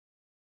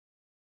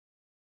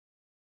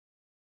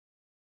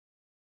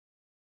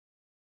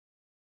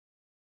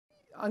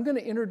I'm going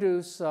to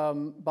introduce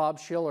Bob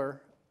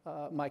Shiller,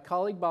 my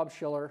colleague Bob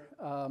Shiller,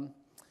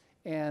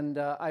 and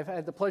I've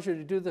had the pleasure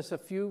to do this a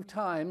few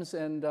times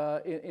and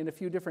in a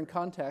few different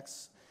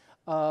contexts.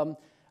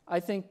 I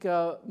think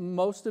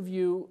most of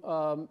you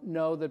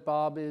know that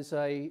Bob is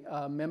a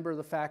member of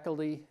the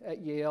faculty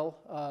at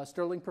Yale,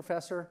 Sterling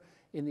professor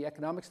in the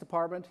economics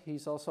department.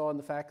 He's also on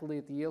the faculty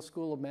at the Yale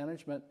School of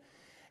Management.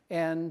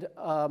 And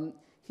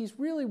he's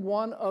really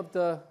one of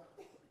the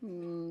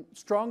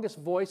strongest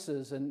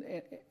voices and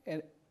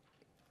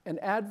an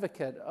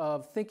advocate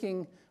of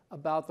thinking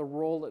about the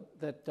role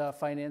that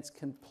finance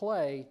can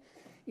play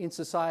in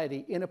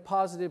society in a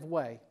positive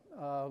way.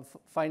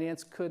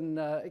 Finance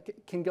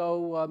can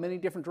go many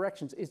different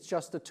directions. It's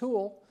just a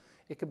tool.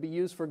 It can be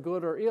used for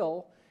good or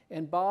ill.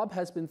 And Bob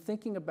has been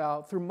thinking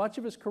about, through much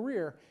of his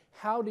career,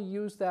 how to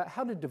use that,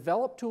 how to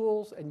develop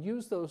tools and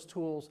use those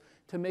tools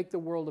to make the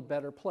world a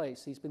better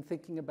place. He's been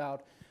thinking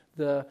about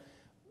the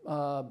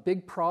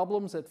big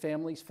problems that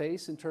families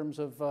face in terms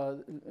of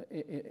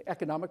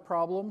economic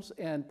problems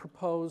and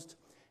proposed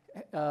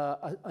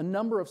a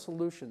number of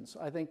solutions.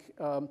 I think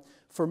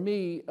for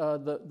me,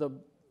 the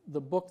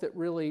book that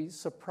really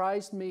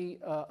surprised me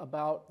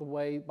about the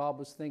way Bob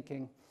was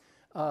thinking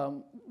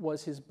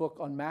was his book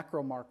on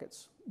macro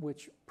markets,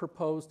 which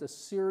proposed a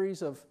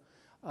series of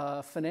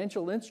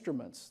financial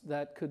instruments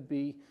that could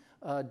be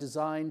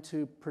designed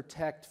to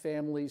protect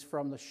families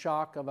from the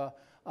shock of a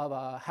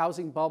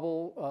housing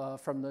bubble,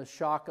 from the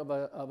shock of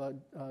a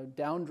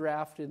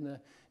downdraft in the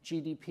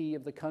GDP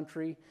of the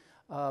country.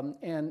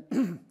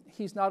 And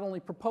he's not only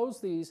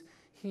proposed these,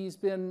 he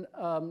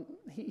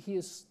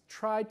has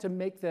tried to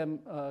make them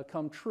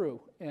come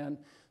true. And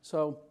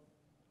so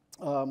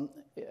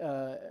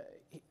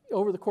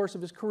over the course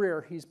of his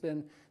career, he's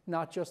been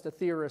not just a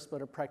theorist,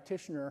 but a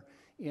practitioner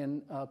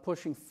in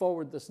pushing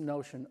forward this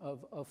notion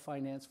of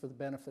finance for the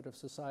benefit of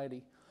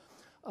society.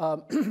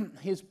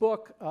 His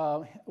book,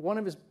 one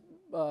of his,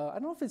 I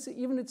don't know if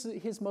it's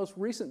his most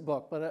recent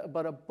book,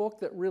 but a book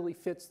that really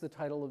fits the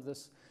title of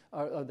this,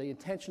 the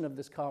intention of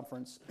this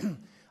conference,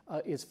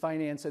 is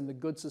Finance and the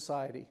Good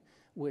Society,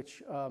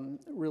 which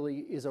really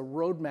is a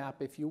roadmap,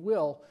 if you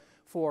will,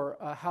 for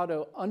how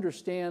to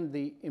understand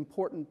the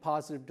important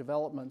positive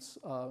developments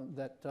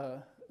that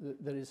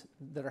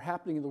are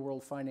happening in the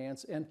world of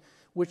finance and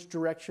which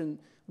direction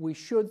we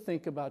should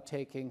think about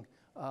taking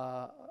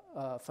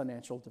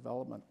financial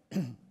development.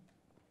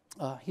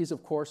 He's,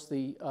 of course,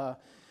 the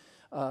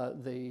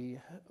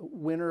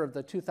winner of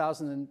the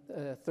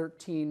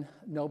 2013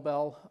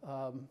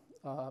 Nobel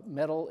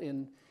Medal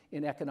in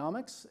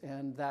economics,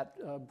 and that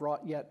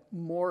brought yet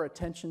more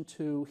attention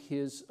to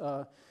his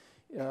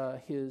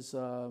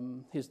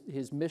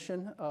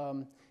mission,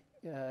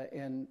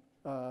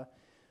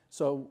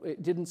 so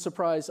it didn't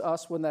surprise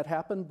us when that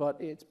happened, but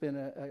it's been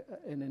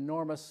an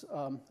enormous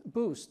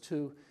boost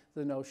to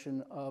the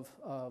notion of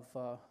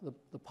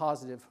the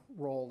positive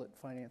role that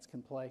finance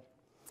can play.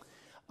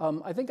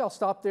 I think I'll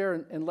stop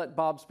there and let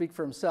Bob speak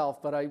for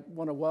himself, but I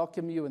want to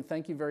welcome you and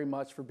thank you very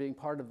much for being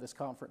part of this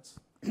conference.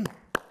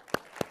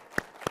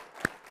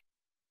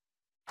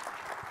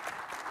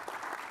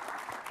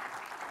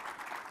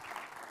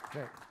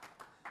 Great.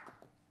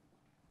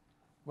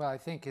 Well, I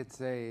think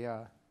it's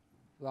a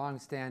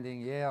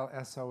long-standing Yale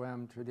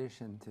SOM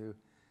tradition to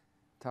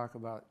talk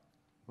about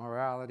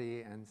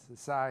morality and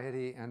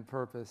society and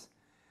purpose,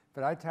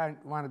 but I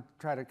want to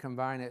try to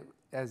combine it,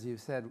 as you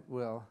said,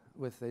 Will,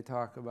 with the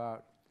talk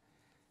about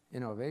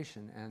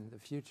innovation and the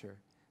future.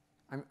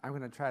 I'm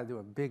going to try to do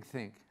a big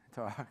think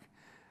talk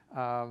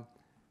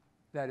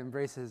that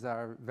embraces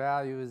our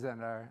values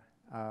and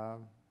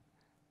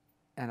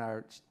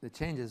the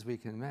changes we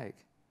can make.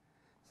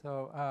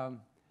 So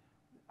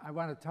I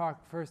want to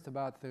talk first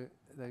about the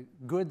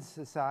good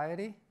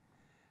society,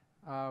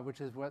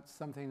 which is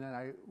something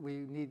that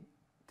we need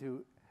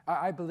to.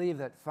 I believe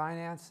that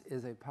finance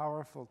is a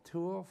powerful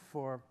tool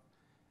for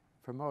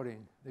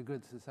promoting the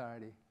good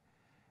society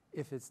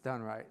if it's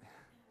done right.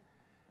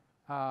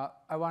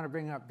 I want to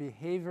bring up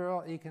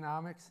behavioral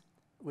economics,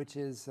 which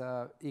is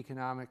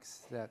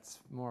economics that's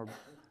more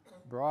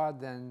broad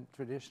than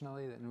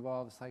traditionally, that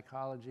involves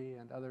psychology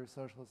and other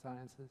social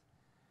sciences.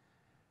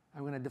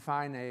 I'm going to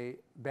define a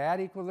bad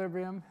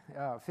equilibrium,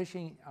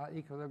 fishing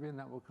equilibrium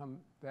that will come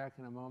back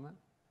in a moment.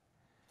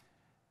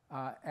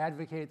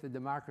 Advocate the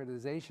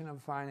democratization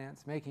of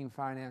finance, making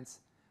finance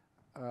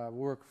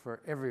work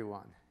for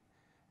everyone,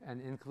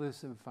 and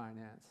inclusive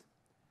finance.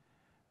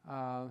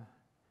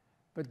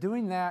 But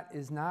doing that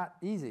is not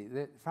easy.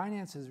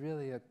 Finance is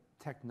really a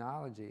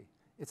technology.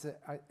 It's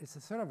a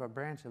sort of a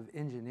branch of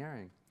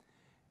engineering.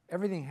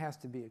 Everything has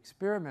to be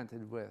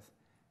experimented with,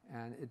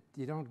 and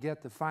you don't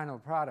get the final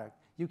product.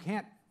 You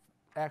can't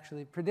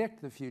actually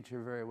predict the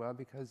future very well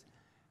because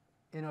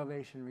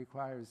innovation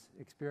requires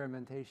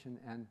experimentation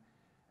and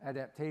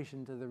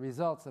adaptation to the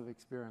results of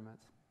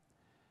experiments.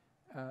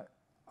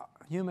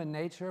 Human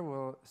nature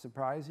will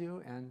surprise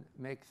you and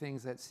make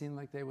things that seem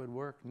like they would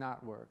work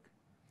not work,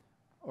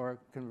 or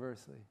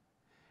conversely.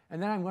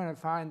 And then I'm going to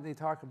finally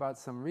talk about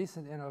some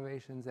recent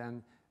innovations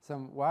and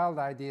some wild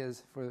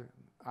ideas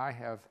I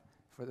have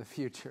for the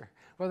future.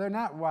 Well, they're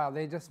not wild,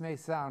 they just may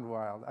sound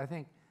wild. I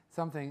think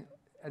something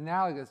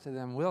analogous to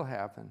them will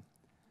happen.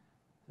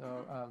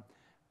 So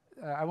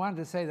I wanted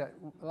to say that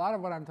a lot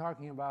of what I'm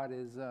talking about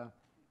is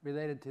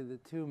related to the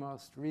two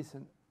most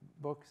recent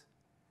books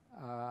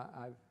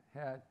I've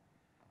had.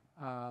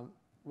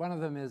 One of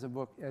them is a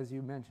book, as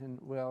you mentioned,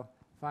 Will,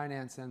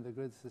 Finance and the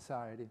Good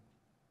Society.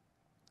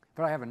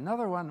 But I have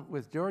another one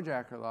with George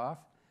Akerlof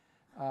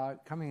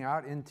coming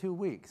out in 2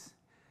 weeks.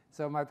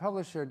 So my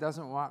publisher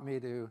doesn't want me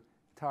to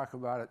talk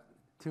about it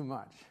too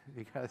much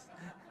because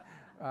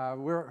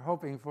we're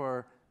hoping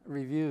for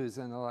reviews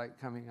and the like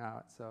coming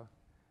out. So,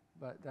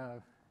 but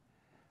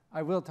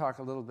I will talk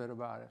a little bit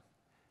about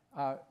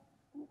it.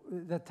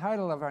 The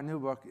title of our new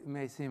book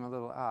may seem a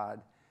little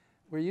odd.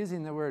 We're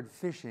using the word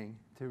phishing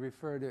to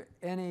refer to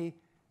any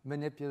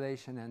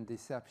manipulation and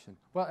deception.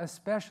 Well,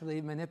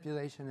 especially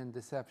manipulation and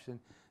deception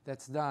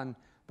that's done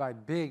by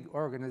big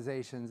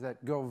organizations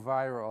that go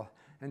viral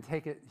and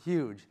take it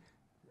huge.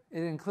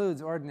 It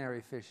includes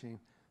ordinary phishing,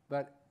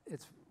 but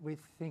we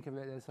think of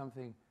it as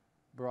something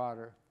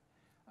broader.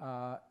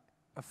 A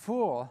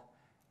fool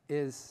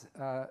is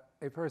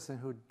a person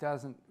who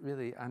doesn't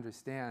really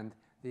understand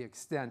the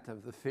extent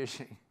of the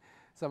phishing,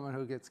 someone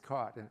who gets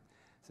caught in it.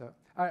 So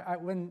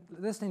when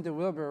listening to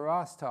Wilbur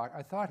Ross talk,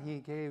 I thought he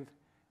gave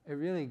a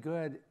really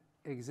good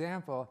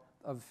example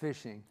of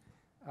phishing.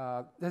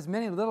 There's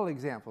many little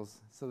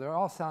examples, so they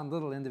all sound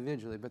little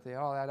individually, but they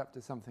all add up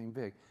to something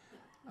big.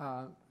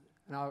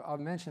 And I'll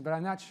mention, but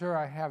I'm not sure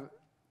I have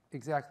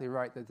exactly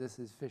right that this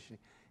is phishing.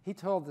 He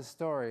told the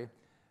story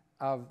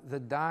of the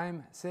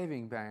Dime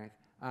Saving Bank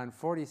on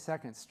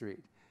 42nd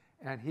Street,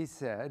 and he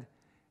said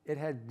it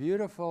had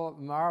beautiful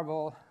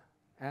marble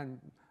and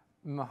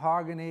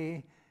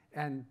mahogany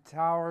and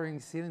towering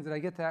ceilings. Did I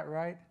get that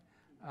right?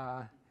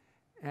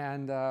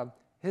 And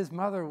his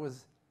mother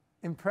was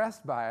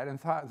impressed by it and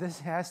thought,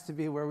 this has to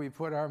be where we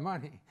put our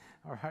money,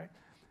 all right?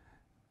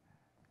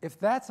 If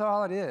that's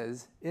all it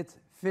is, it's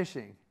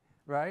phishing,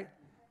 right?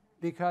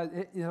 Because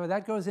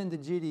that goes into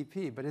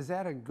GDP, but is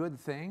that a good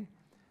thing?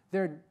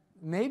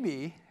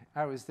 Maybe,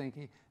 I was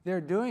thinking,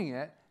 they're doing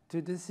it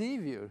to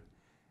deceive you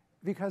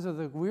because of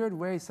the weird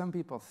way some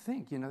people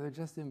think. They're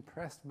just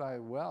impressed by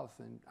wealth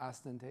and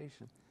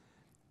ostentation.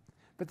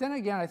 But then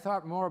again, I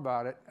thought more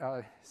about it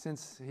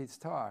since he's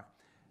talked.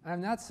 And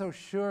I'm not so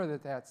sure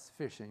that that's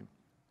phishing.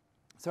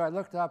 So I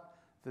looked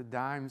up the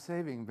Dime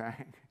Saving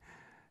Bank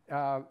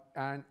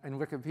in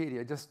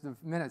Wikipedia just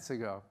minutes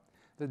ago.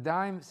 The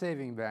Dime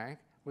Saving Bank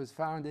was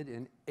founded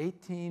in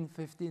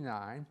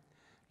 1859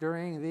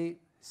 during the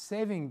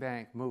Saving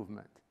Bank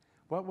movement.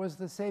 What was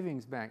the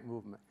Savings Bank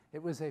movement?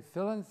 It was a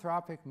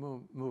philanthropic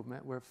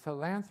movement where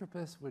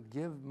philanthropists would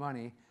give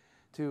money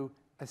to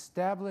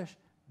establish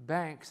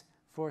banks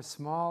for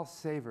small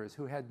savers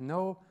who had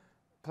no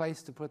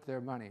place to put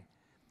their money.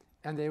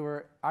 And they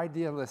were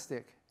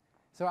idealistic.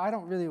 So I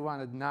don't really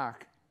want to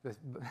knock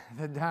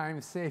the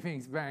Dime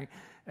Savings Bank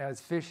as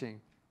phishing.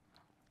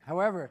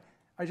 However,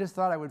 I just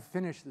thought I would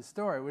finish the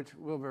story, which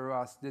Wilbur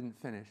Ross didn't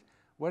finish.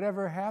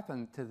 Whatever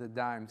happened to the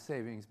Dime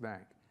Savings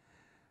Bank?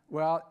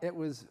 Well, it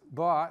was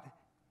bought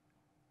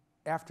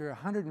after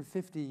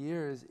 150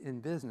 years in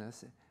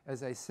business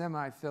as a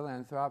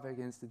semi-philanthropic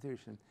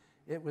institution.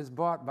 It was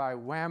bought by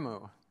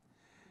WAMU.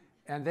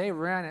 And they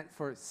ran it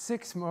for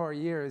 6 more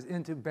years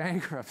into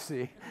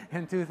bankruptcy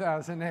in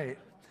 2008.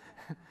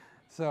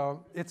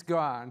 So it's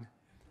gone.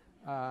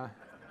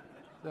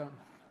 So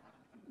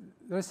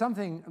there's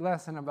something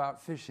lesson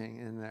about phishing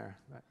in there.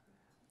 But,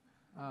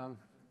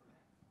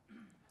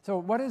 so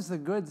what is the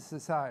good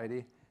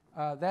society?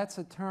 That's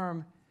a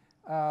term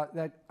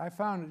that I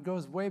found it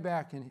goes way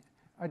back.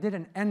 I did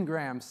an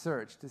Ngram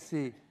search to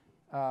see,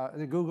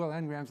 the Google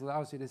Ngrams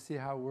allows you to see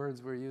how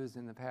words were used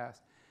in the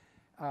past.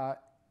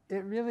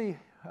 It really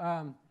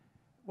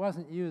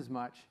wasn't used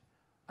much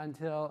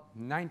until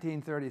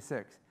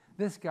 1936.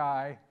 This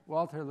guy,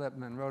 Walter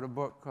Lippmann, wrote a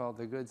book called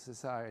The Good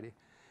Society.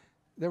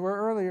 There were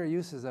earlier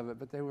uses of it,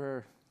 but they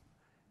were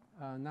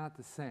not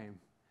the same.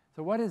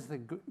 So what is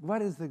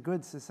the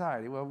good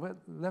society? Well, what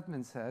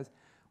Lippmann says,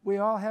 we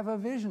all have a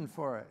vision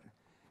for it.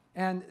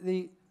 And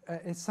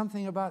it's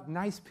something about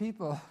nice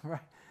people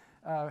right?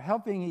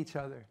 Helping each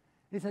other.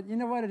 He said, you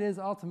know what it is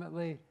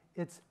ultimately?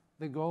 It's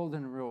the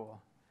golden rule.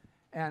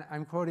 And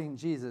I'm quoting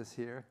Jesus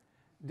here.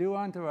 Do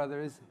unto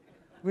others.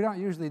 We don't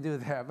usually do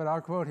that, but I'll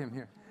quote him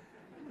here.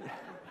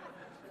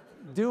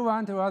 Do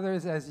unto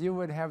others as you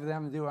would have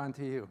them do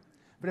unto you.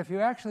 But if you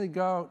actually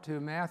go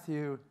to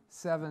Matthew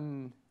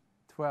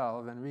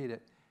 7:12 and read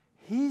it,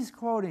 he's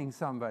quoting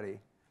somebody.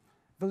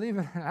 Believe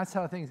it or not, that's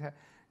how things happen.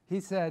 He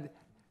said,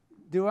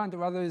 do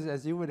unto others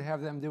as you would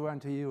have them do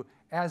unto you,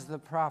 as the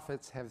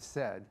prophets have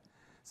said.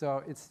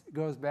 So it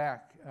goes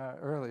back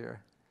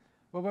earlier.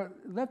 Well, what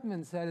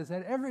Lippmann said is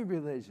that every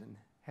religion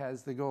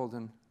has the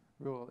golden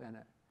rule in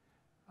it.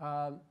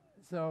 I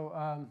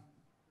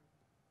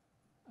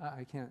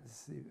can't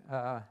see.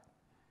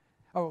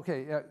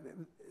 Okay,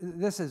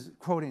 this is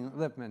quoting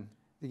Lippmann.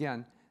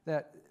 again,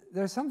 that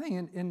there's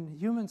something in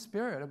human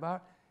spirit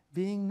about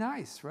being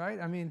nice, right?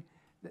 I mean,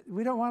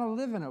 we don't want to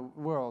live in a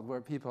world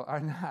where people are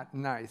not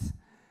nice.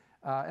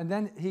 And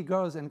then he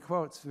goes and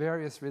quotes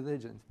various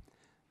religions.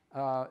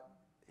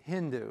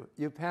 Hindu,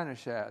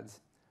 Upanishads,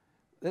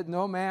 that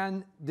no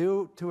man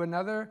do to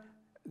another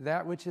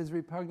that which is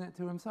repugnant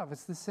to himself.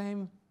 It's the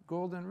same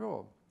golden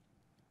rule.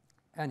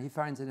 And he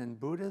finds it in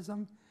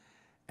Buddhism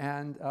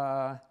and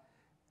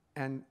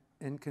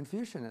in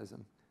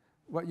Confucianism.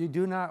 What you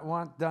do not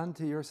want done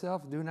to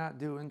yourself, do not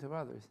do unto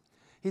others.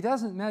 He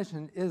doesn't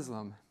mention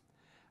Islam,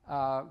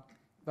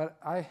 but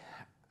I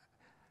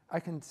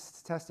can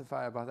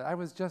testify about that. I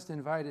was just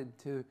invited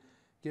to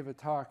give a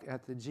talk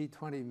at the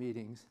G20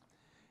 meetings,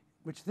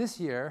 which this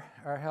year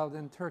are held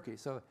in Turkey.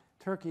 So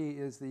Turkey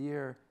is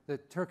the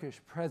Turkish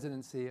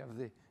presidency of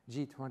the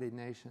G20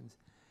 nations.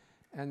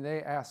 And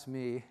they asked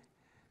me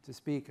to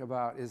speak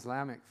about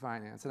Islamic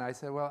finance. And I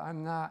said, well,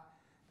 I'm not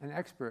an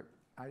expert.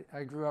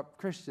 I grew up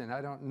Christian. I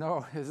don't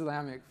know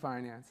Islamic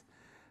finance.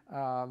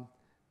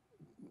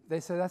 They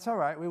said, that's all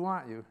right, we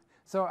want you.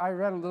 So I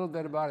read a little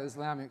bit about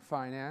Islamic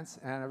finance,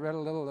 and I read a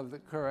little of the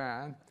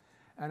Quran,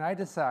 and I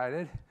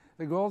decided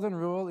the golden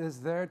rule is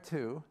there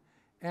too.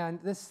 And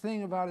this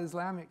thing about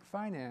Islamic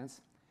finance,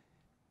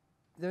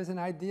 there's an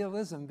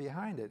idealism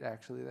behind it,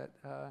 actually, that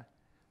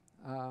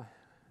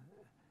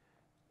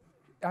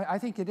I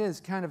think it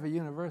is kind of a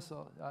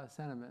universal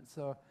sentiment.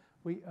 So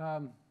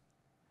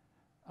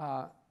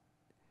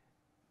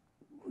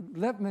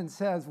Lippmann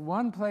says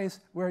one place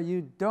where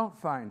you don't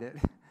find it,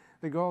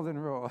 the golden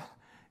rule,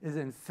 is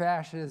in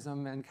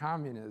fascism and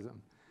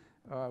communism,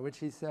 which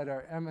he said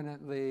are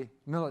eminently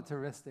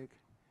militaristic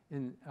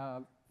in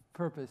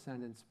purpose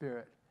and in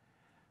spirit.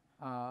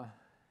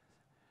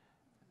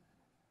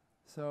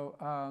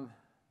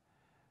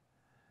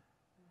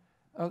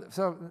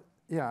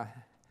 Yeah.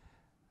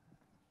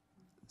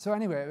 So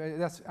anyway,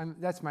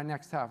 that's my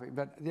next topic.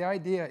 But the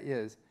idea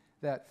is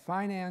that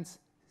finance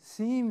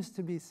seems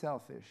to be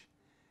selfish,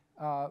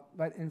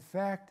 but in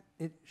fact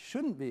it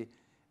shouldn't be,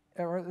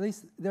 or at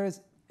least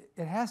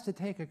it has to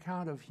take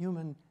account of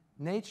human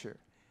nature.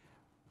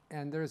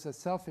 And there's a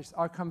selfish,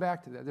 I'll come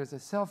back to that, there's a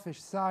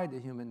selfish side to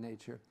human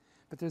nature,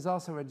 but there's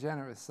also a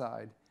generous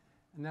side,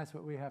 and that's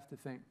what we have to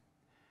think.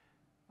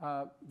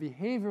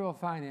 Behavioral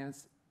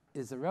finance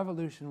is a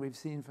revolution we've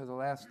seen for the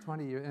last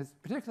 20 years. And it's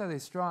particularly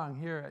strong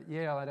here at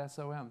Yale at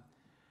SOM.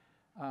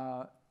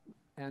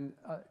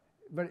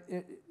 But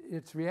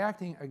it's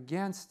reacting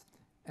against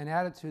an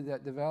attitude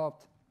that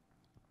developed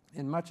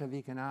in much of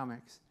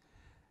economics,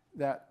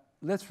 that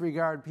let's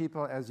regard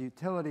people as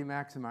utility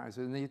maximizers,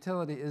 and the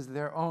utility is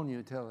their own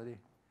utility.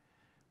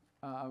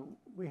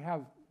 We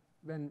have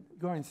been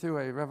going through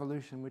a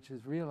revolution which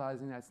is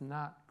realizing that's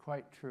not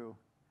quite true.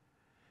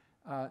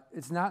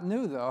 It's not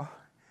new, though.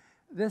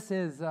 This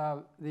is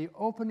the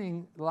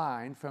opening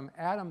line from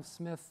Adam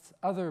Smith's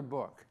other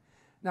book.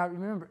 Now,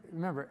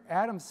 remember,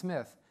 Adam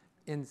Smith,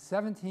 in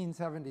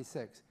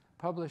 1776,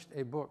 published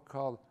a book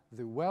called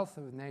The Wealth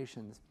of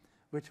Nations,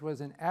 which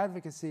was an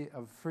advocacy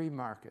of free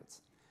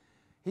markets.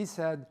 He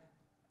said,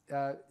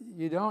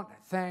 you don't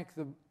thank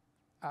the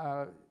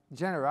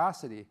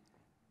generosity.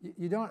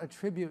 You don't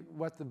attribute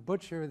what the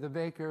butcher, the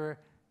baker,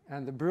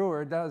 and the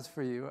brewer does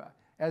for you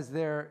as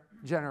their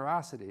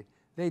generosity.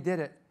 They did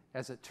it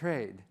as a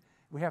trade.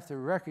 We have to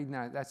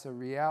recognize that's a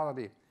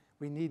reality.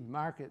 We need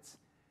markets,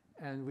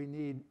 and we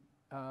need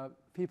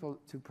people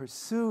to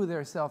pursue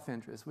their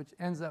self-interest, which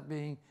ends up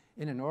being,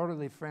 in an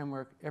orderly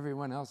framework,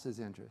 everyone else's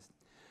interest.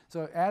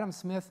 So Adam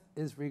Smith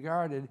is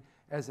regarded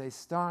as a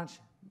staunch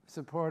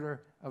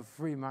supporter of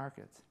free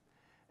markets.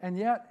 And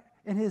yet,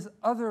 in his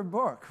other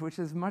book, which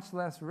is much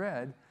less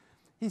read,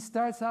 he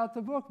starts out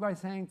the book by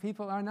saying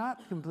people are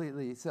not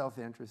completely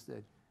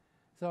self-interested.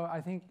 So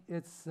I think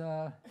it's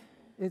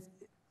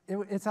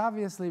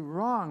obviously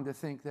wrong to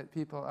think that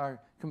people are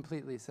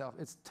completely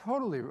It's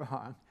totally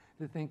wrong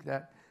to think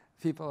that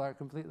people are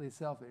completely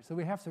selfish. So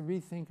we have to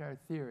rethink our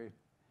theory.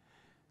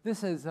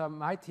 This is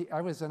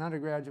I was an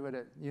undergraduate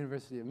at the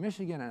University of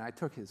Michigan, and I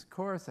took his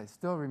course. I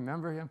still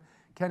remember him,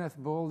 Kenneth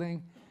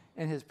Boulding.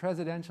 In his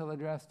presidential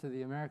address to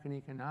the American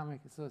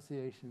Economic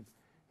Association,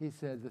 he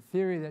said, the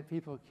theory that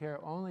people care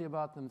only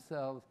about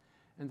themselves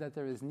and that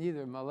there is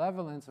neither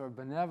malevolence or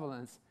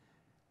benevolence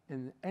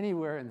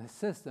anywhere in the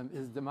system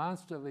is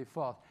demonstrably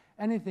false.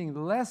 Anything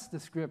less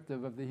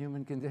descriptive of the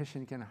human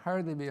condition can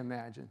hardly be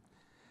imagined.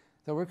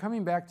 So we're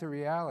coming back to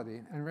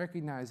reality and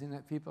recognizing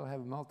that people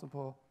have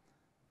multiple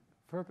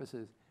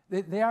purposes.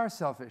 They are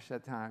selfish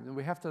at times, and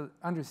we have to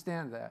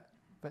understand that,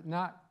 but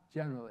not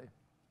generally.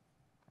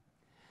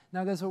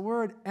 Now, there's a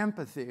word,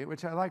 empathy,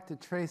 which I like to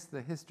trace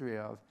the history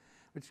of,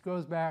 which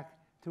goes back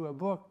to a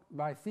book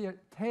by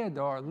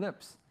Theodor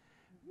Lipps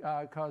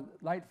called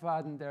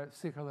Leitfaden der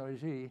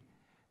Psychologie,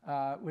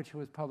 which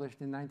was published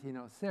in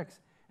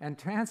 1906 and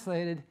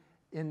translated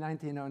in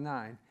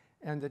 1909.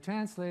 And the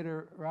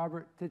translator,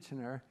 Robert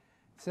Titchener,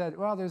 said,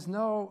 well, there's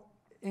no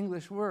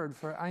English word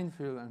for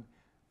Einfühlen,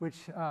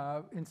 which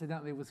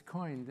incidentally was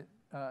coined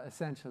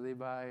essentially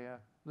by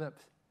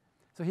Lipps.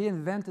 So he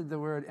invented the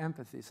word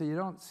empathy. So you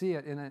don't see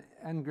it in an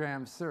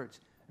Ngram search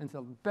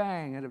until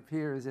bang, it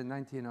appears in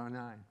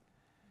 1909.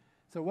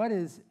 So what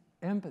is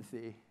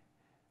empathy?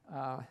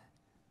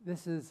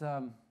 This is,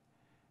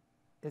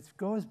 it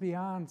goes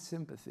beyond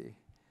sympathy.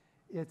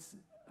 It's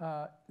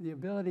the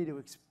ability to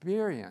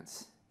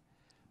experience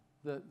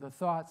the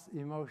thoughts,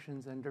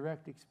 emotions, and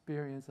direct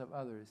experience of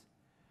others.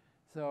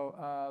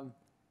 So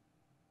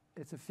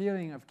it's a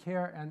feeling of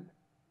care and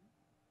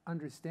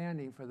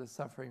understanding for the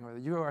suffering, or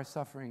you are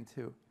suffering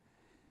too.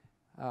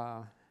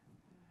 So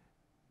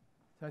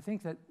I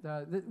think that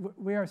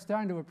we are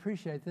starting to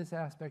appreciate this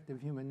aspect of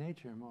human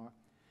nature more.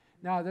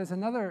 Now, there's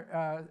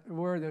another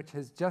word which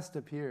has just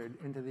appeared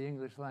into the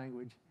English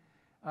language,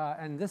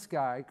 and this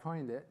guy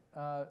coined it,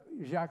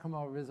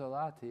 Giacomo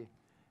Rizzolatti,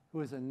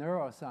 who is a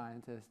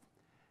neuroscientist.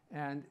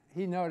 And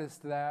he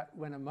noticed that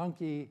when a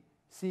monkey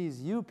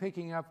sees you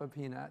picking up a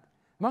peanut,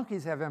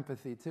 monkeys have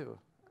empathy too,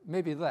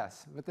 maybe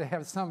less, but they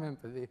have some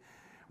empathy.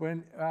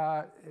 When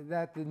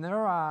that the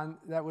neuron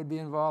that would be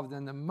involved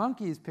in the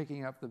monkeys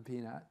picking up the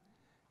peanut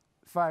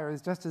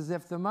fires just as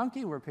if the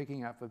monkey were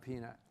picking up a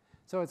peanut.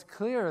 So it's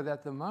clear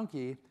that the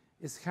monkey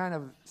is kind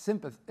of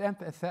empathetic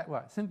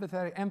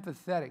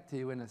to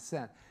you in a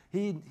sense.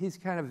 He's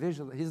kind of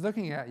visual. He's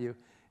looking at you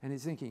and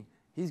he's thinking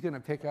he's going to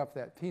pick up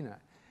that peanut.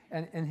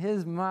 And in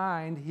his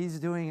mind, he's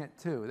doing it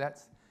too.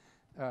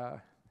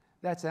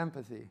 That's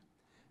empathy.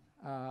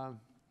 Or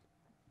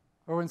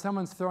when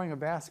someone's throwing a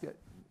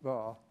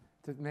basketball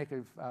to make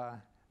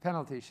a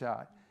penalty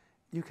shot,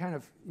 you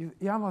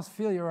almost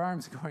feel your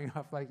arms going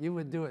up like you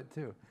would do it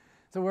too.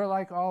 So we're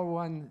like all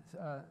one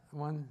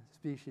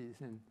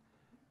species. And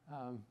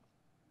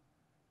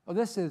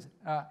this is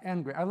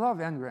Ngram. I love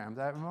Ngrams.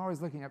 I'm always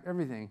looking up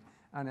everything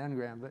on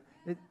Ngram, but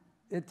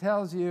it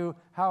tells you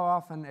how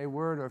often a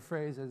word or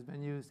phrase has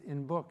been used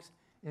in books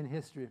in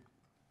history.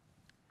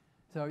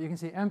 So you can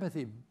see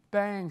empathy,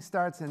 bang,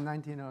 starts in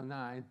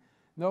 1909,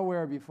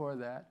 nowhere before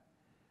that.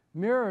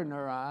 Mirror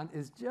neuron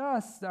is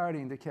just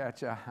starting to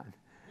catch on.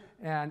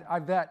 And I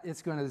bet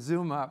it's going to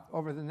zoom up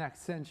over the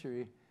next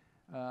century,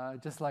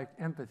 just like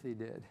empathy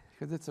did,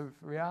 because it's a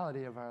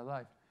reality of our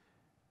life.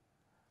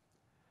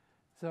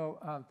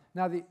 So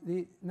now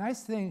the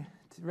nice thing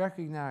to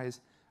recognize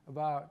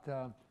about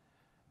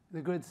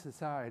the good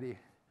society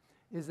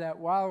is that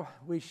while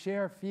we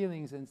share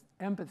feelings and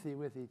empathy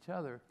with each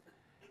other,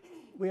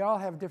 we all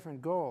have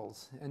different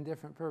goals and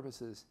different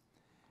purposes.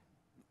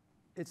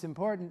 It's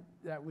important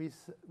that we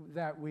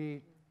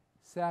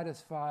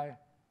satisfy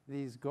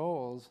these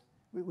goals.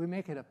 We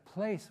make it a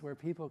place where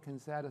people can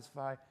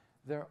satisfy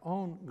their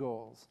own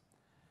goals.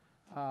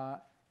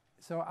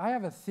 So I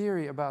have a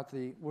theory about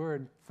the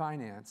word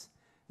finance,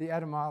 the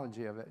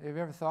etymology of it. Have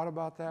you ever thought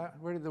about that?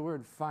 Where did the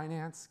word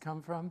finance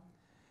come from?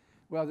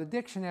 Well, the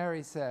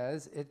dictionary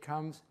says it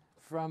comes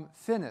from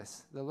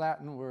finis, the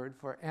Latin word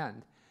for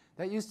end.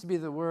 That used to be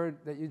the word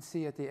that you'd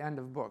see at the end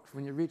of books.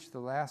 When you reach the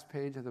last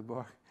page of the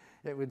book,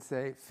 it would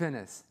say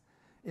finis,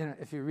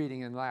 if you're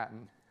reading in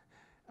Latin.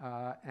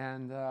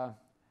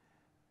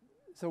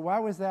 So why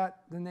was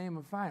that the name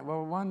of finance?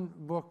 Well, one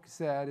book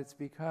said it's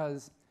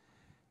because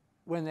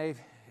when they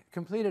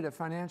completed a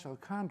financial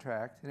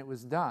contract and it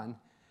was done,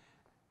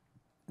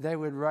 they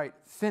would write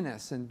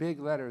finis in big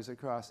letters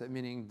across it,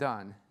 meaning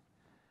done.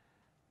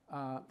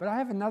 But I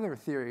have another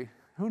theory.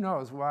 Who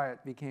knows why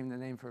it became the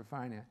name for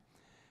finance?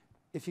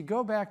 If you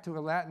go back to a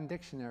Latin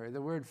dictionary,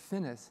 the word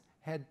finis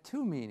had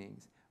two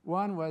meanings.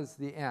 One was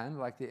the end,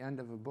 like the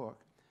end of a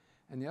book.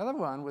 And the other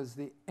one was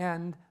the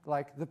end,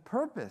 like the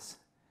purpose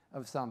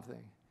of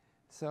something.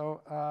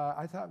 So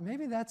I thought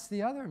maybe that's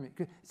the other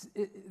meaning.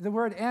 The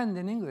word end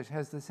in English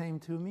has the same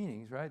two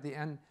meanings, right? The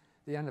end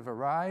of a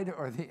ride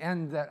or the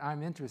end that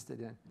I'm interested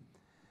in.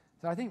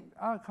 So I think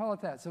I'll call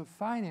it that. So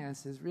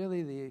finance is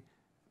really the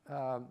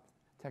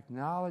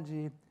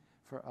technology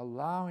for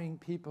allowing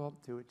people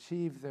to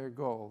achieve their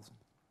goals.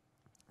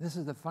 This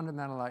is the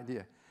fundamental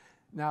idea.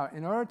 Now,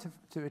 in order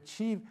to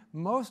achieve,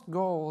 most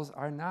goals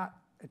are not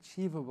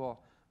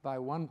achievable by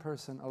one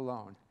person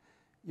alone.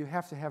 You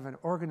have to have an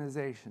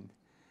organization.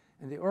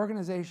 And the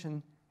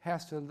organization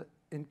has to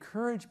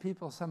encourage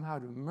people somehow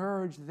to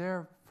merge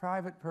their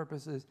private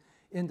purposes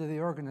into the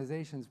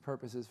organization's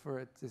purposes for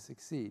it to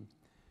succeed.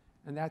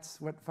 And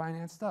that's what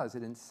finance does.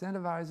 It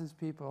incentivizes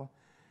people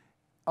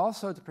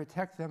also to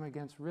protect them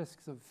against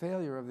risks of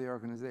failure of the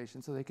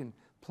organization so they can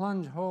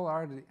plunge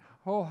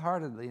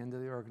wholeheartedly into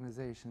the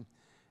organization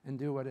and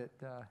do what it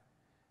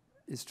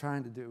is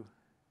trying to do.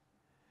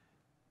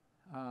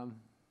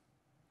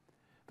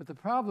 But the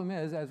problem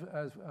is,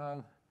 as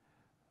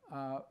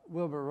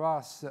Wilbur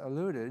Ross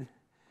alluded,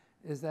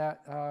 is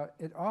that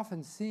it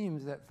often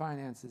seems that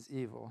finance is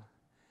evil.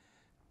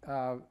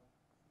 A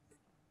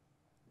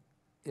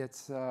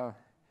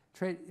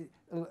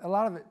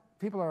lot of it,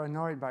 people are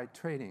annoyed by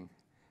trading.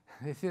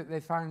 They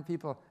find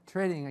people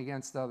trading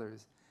against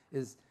others,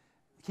 is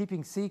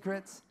keeping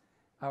secrets.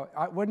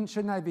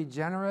 Shouldn't I be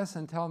generous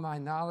and tell my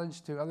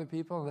knowledge to other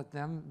people and let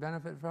them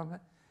benefit from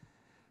it?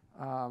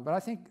 But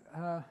I think,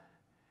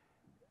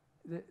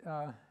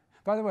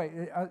 By the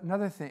way,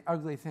 another thing,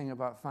 ugly thing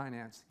about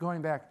finance,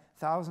 going back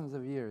thousands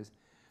of years,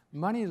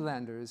 money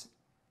lenders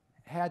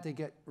had to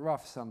get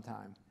rough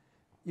sometime.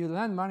 You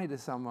lend money to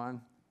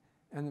someone,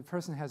 and the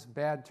person has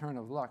bad turn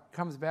of luck,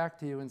 comes back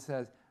to you and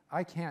says,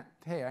 I can't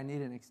pay, I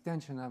need an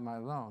extension on my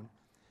loan.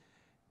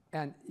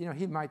 And you know,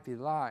 he might be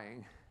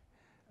lying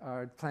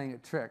or playing a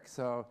trick,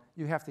 so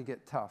you have to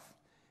get tough.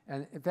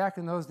 And back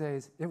in those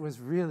days, it was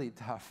really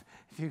tough.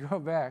 If you go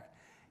back,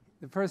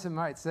 the person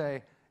might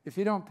say, if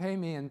you don't pay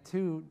me in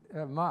 2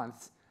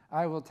 months,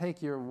 I will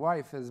take your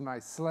wife as my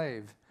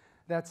slave,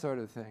 that sort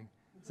of thing.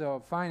 So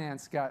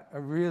finance got a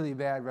really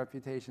bad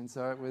reputation,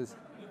 so it was,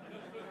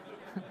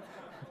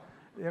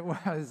 it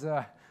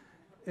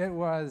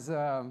was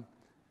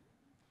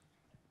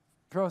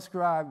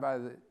proscribed by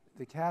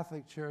the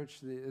Catholic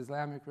Church, the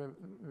Islamic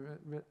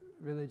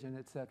religion,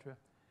 etc.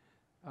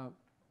 So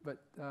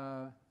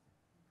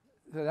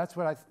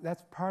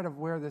that's part of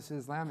where this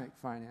Islamic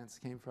finance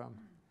came from,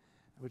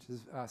 which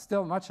is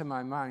still much in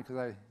my mind because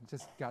I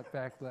just got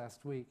back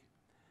last week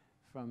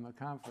from a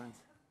conference.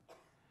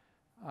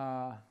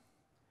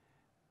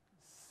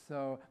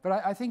 But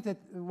I think that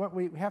what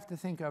we have to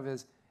think of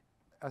is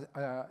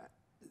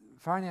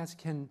finance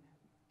can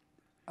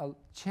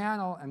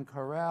channel and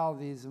corral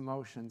these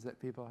emotions that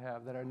people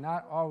have that are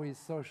not always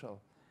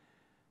social.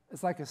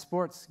 It's like a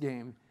sports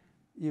game.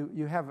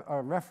 You have a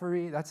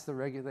referee, that's the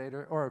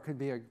regulator, or it could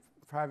be a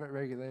private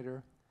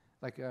regulator,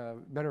 like a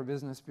Better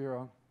Business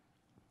Bureau.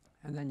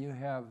 And then you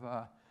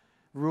have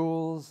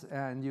rules,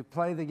 and you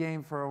play the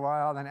game for a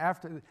while, then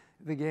after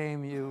the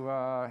game you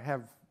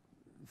have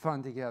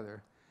fun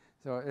together.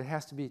 So it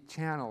has to be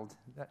channeled.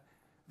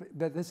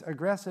 But this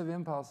aggressive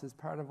impulse is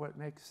part of what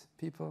makes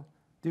people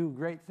do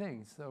great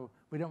things. So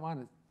we don't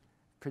want to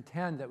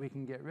pretend that we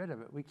can get rid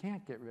of it. We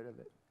can't get rid of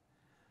it.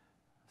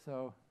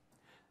 So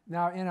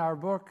now in our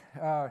book,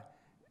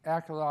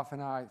 Akerlof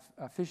and I,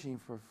 Fishing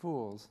for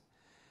Fools,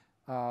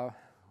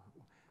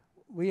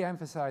 we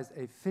emphasize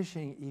a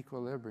fishing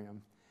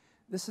equilibrium.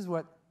 This is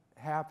what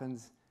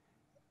happens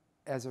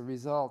as a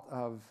result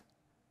of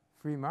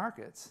free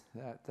markets,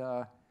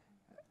 that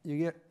you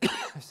get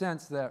a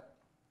sense that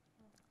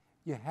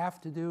you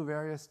have to do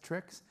various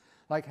tricks,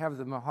 like have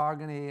the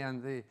mahogany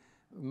and the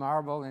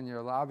marble in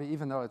your lobby,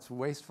 even though it's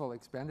wasteful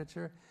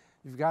expenditure.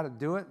 You've got to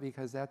do it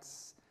because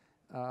that's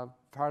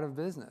part of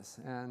business,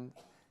 and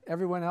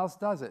everyone else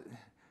does it.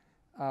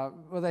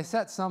 Well, they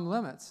set some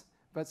limits,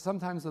 but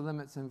sometimes the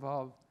limits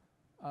involve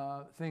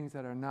things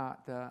that are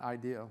not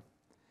ideal.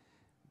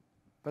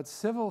 But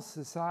civil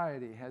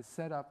society has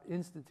set up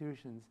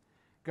institutions,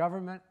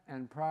 government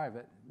and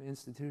private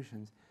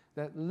institutions,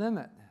 that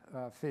limit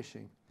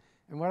fishing.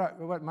 And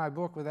what my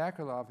book with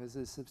Akerlof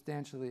is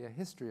substantially a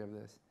history of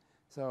this.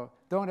 So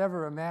don't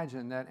ever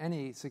imagine that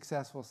any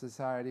successful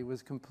society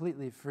was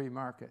completely free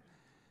market.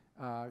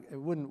 It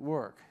wouldn't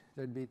work.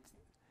 There'd be,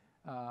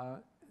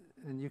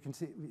 and you can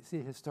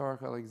see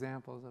historical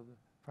examples of the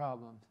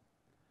problems.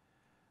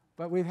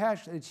 But we've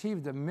actually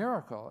achieved a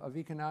miracle of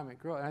economic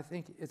growth, and I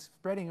think it's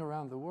spreading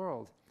around the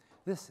world.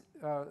 This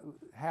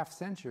half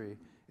century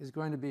is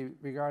going to be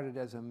regarded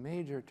as a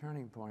major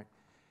turning point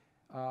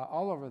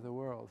all over the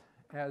world,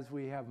 as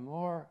we have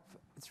more,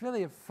 it's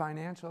really a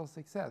financial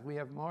success. We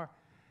have more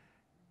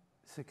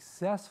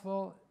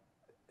successful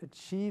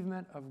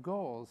achievement of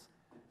goals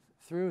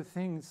through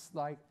things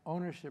like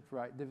ownership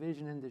right,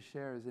 division into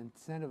shares,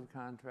 incentive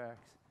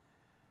contracts,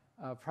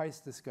 price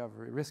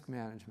discovery, risk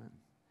management.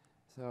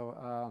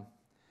 So,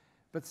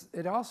 but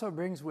it also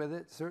brings with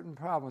it certain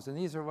problems, and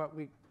these are what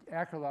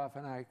Akerlof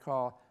and I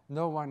call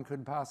no one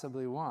could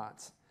possibly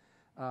want.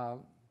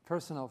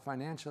 Personal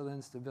financial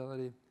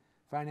instability,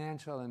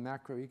 financial and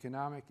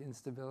macroeconomic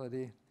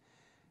instability,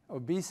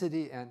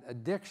 obesity and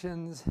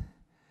addictions,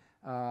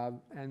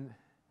 and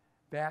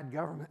bad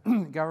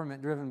government,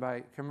 government driven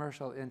by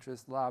commercial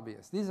interest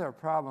lobbyists. These are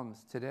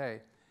problems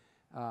today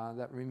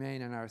that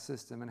remain in our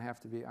system and have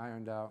to be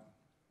ironed out.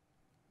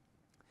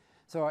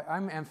 So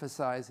I'm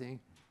emphasizing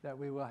that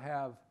we will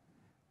have,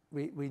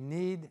 we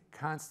need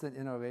constant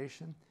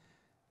innovation.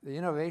 The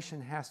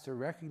innovation has to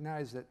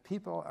recognize that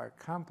people are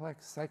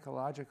complex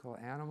psychological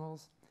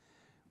animals.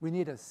 We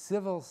need a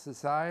civil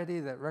society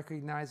that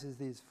recognizes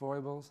these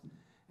foibles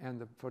and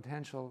the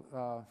potential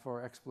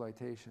for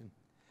exploitation.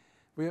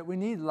 We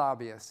need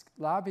lobbyists.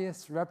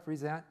 Lobbyists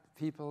represent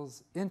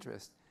people's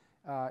interest.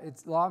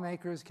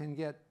 Lawmakers can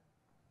get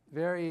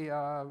very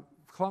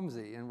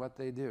clumsy in what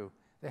they do.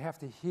 They have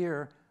to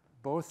hear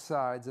both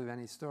sides of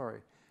any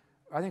story.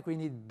 I think we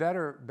need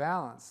better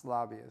balanced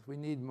lobbyists. We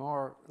need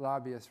more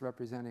lobbyists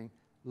representing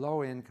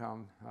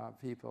low-income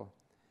people.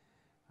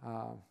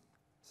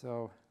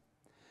 So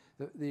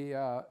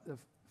the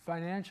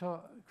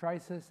financial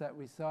crisis that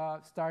we saw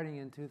starting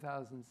in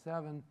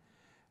 2007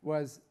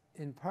 was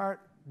in part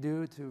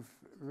due to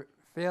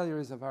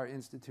failures of our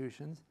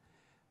institutions.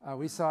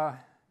 We saw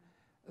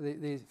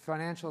the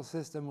financial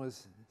system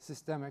was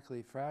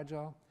systemically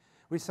fragile.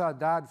 We saw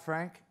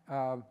Dodd-Frank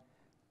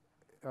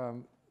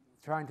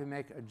trying to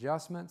make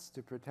adjustments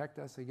to protect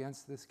us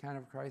against this kind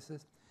of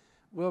crisis.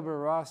 Wilbur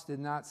Ross did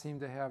not seem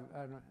to have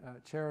a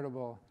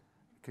charitable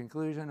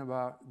conclusion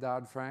about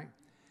Dodd-Frank.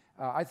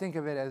 I think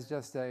of it as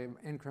just an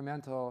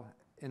incremental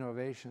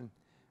innovation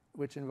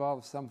which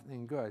involves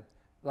something good,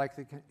 like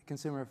the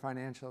Consumer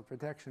Financial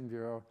Protection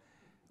Bureau,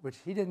 which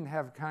he didn't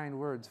have kind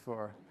words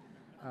for.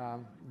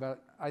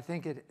 But I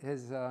think it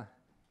is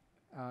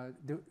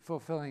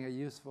fulfilling a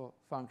useful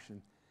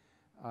function.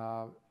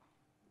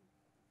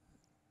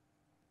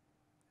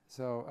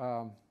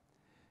 So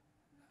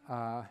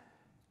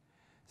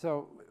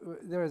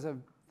there is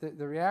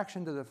the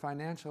reaction to the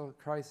financial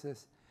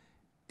crisis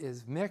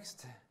is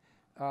mixed.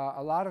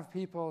 A lot of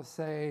people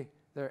say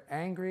they're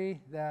angry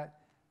that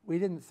we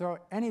didn't throw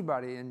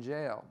anybody in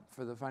jail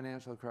for the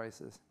financial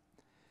crisis.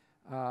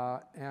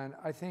 And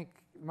I think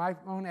my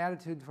own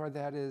attitude toward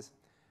that is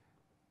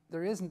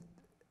there isn't,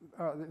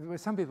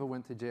 some people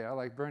went to jail,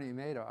 like Bernie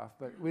Madoff,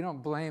 but we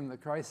don't blame the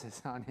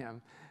crisis on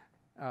him.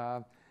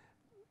 I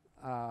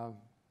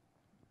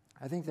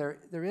think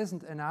there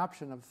isn't an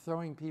option of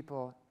throwing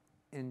people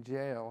in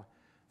jail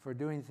for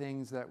doing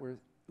things that were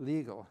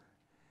legal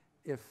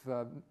if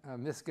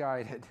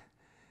misguided.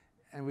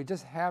 And we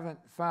just haven't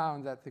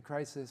found that the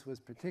crisis was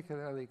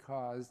particularly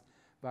caused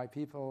by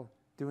people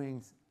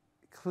doing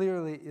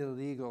clearly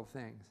illegal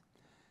things.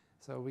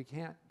 So we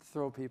can't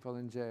throw people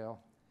in jail.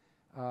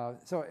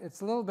 So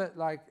it's a little bit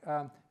like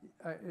an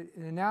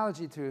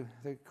analogy to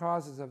the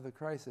causes of the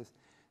crisis.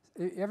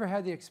 You ever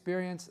had the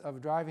experience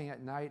of driving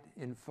at night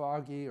in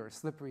foggy or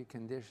slippery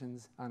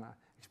conditions on an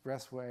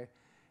expressway,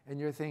 and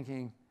you're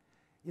thinking,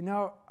 you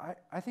know,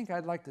 I think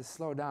I'd like to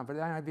slow down, but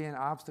then I'd be an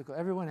obstacle.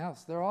 Everyone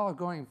else, they're all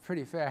going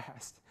pretty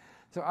fast.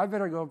 So I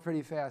better go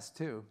pretty fast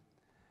too,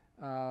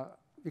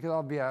 because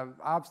I'll be an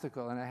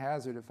obstacle and a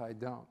hazard if I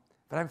don't.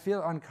 But I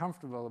feel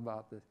uncomfortable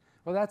about this.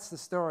 Well, that's the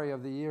story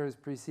of the years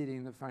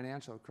preceding the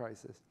financial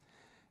crisis.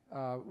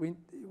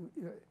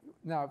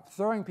 Now,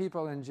 throwing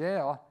people in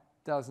jail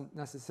doesn't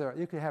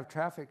necessarily, you could have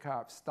traffic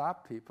cops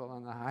stop people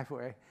on the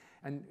highway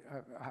and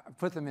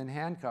put them in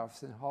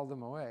handcuffs and haul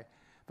them away.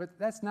 But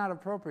that's not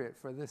appropriate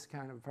for this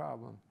kind of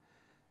problem.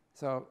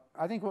 So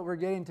I think what we're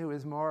getting to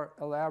is more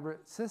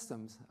elaborate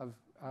systems of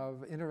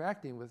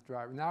interacting with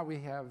drivers. Now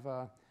we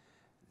have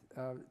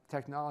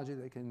technology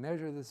that can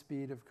measure the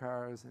speed of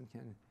cars and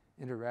can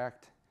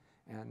interact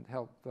and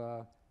help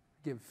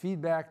give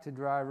feedback to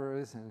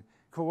drivers and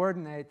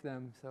coordinate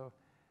them. So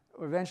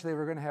eventually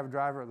we're going to have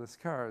driverless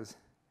cars.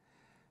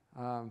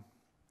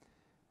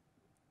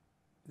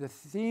 The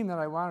theme that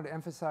I wanted to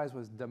emphasize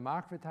was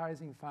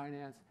democratizing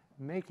finance,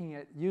 making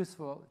it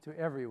useful to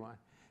everyone.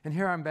 And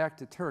here I'm back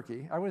to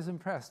Turkey. I was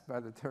impressed by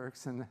the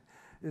Turks and the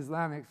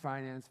Islamic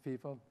finance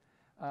people.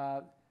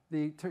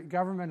 The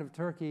government of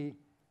Turkey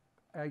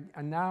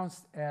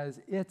announced as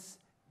its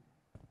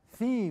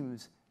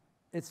themes,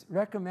 its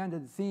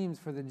recommended themes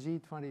for the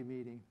G20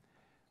 meeting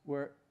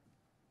were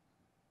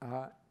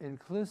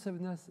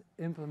inclusiveness,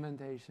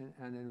 implementation,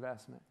 and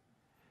investment.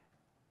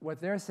 What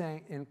they're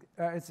saying,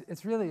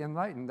 it's really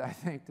enlightened, I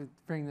think, to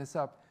bring this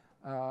up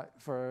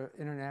for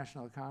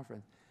international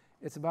conference.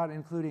 It's about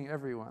including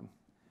everyone,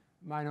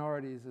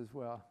 minorities as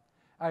well.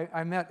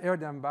 I met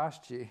Erdem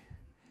Başçı,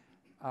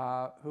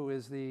 who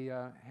is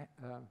the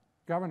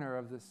governor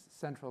of the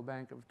Central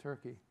Bank of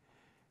Turkey.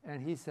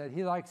 And he said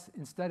he likes,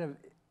 instead of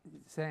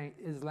saying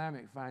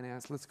Islamic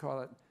finance, let's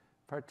call it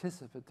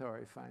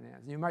participatory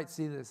finance. You might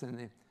see this in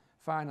the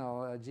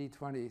final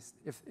G20,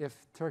 if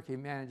Turkey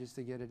manages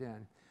to get it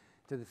in,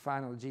 to the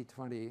final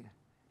G20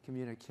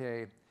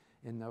 communique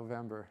in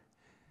November.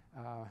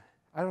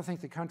 I don't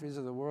think the countries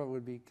of the world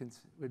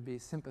would be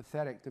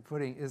sympathetic to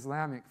putting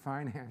Islamic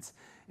finance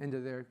into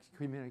their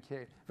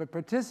communique. But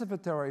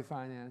participatory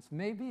finance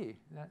may be.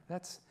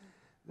 That's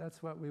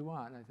what we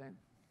want, I think.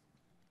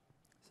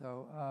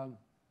 So,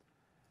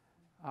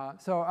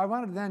 so I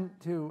wanted then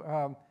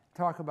to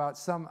talk about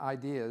some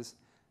ideas,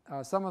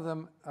 some of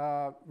them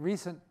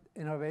recent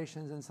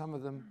innovations and some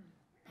of them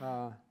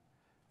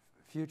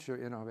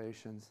future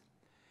innovations.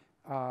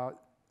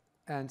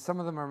 And some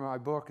of them are in my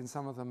book and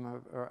some of them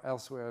are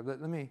elsewhere. But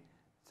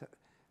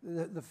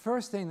the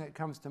first thing that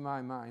comes to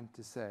my mind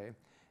to say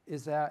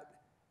is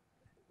that,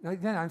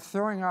 again, I'm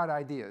throwing out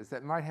ideas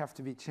that might have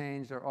to be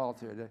changed or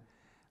altered,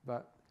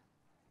 but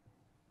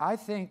I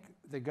think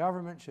the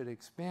government should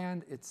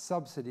expand its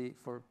subsidy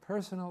for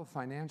personal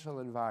financial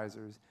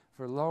advisors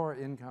for lower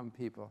income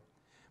people.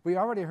 We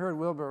already heard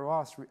Wilbur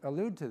Ross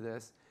allude to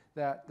this,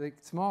 that the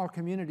small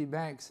community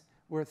banks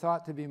were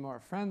thought to be more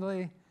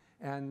friendly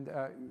and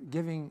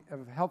giving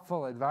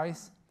helpful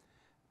advice.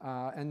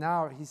 And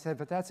now he said,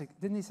 but that's,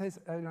 didn't he say,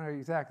 I don't know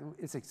exactly,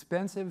 it's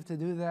expensive to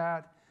do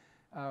that.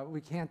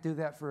 We can't do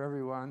that for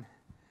everyone.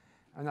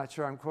 I'm not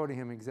sure I'm quoting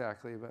him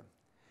exactly, but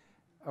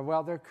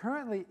well, there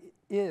currently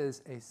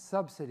is a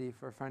subsidy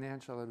for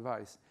financial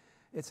advice.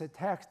 It's a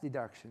tax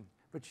deduction,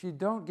 but you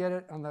don't get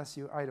it unless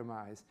you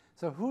itemize.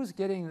 So who's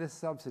getting this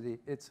subsidy?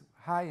 It's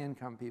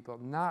high-income people,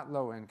 not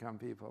low-income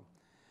people.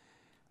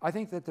 I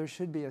think that there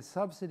should be a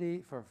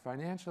subsidy for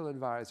financial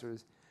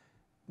advisors,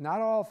 not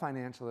all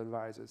financial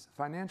advisors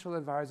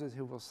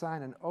who will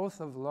sign an oath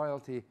of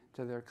loyalty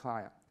to their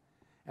client.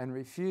 and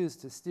refuse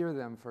to steer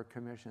them for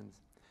commissions.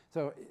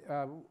 So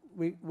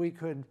we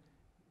could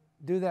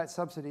do that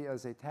subsidy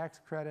as a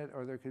tax credit,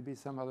 or there could be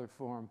some other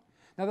form.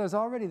 Now, there's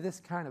already this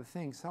kind of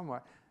thing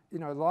somewhat. You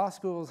know, law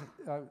schools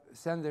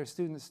send their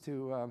students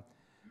to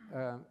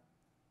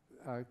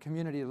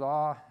community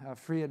law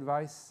free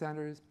advice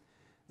centers.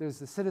 There's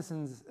the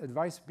citizens'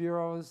 advice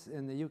bureaus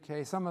in the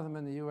UK, some of them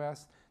in the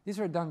US. These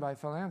are done by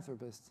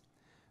philanthropists.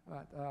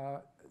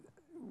 But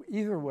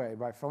either way,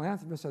 by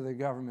philanthropists or the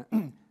government,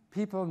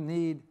 people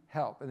need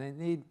help, and they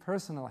need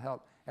personal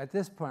help. At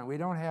this point, we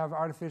don't have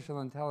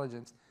artificial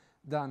intelligence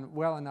done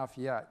well enough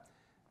yet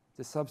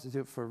to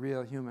substitute for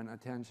real human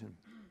attention.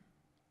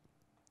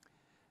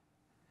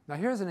 Now,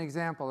 here's an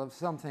example of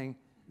something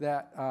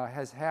that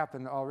has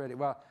happened already.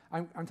 Well,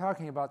 I'm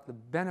talking about the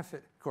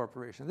benefit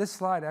corporation. This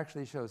slide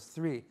actually shows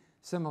 3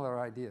 similar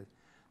ideas.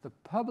 The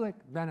public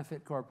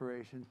benefit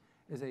corporation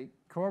is a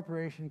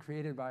corporation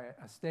created by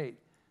a state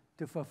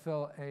to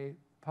fulfill a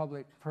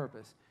public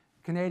purpose.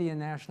 Canadian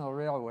National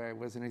Railway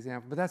was an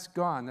example, but that's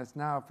gone. That's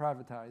now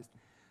privatized.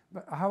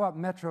 But how about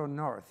Metro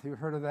North? You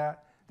heard of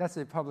that? That's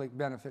a public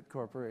benefit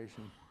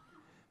corporation.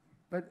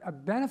 But a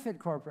benefit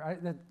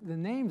corporation, the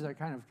names are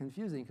kind of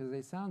confusing because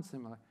they sound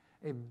similar.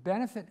 A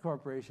benefit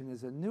corporation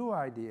is a new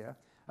idea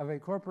of a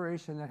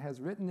corporation that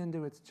has written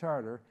into its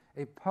charter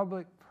a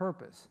public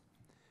purpose.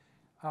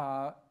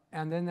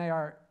 And then they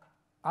are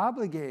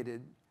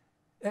obligated,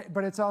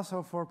 but it's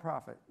also for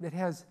profit. It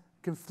has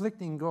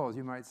conflicting goals,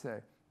 you might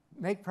say.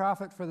 Make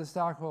profit for the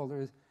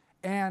stockholders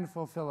and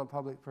fulfill a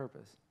public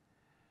purpose.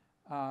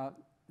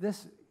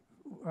 This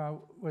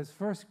was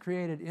first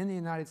created in the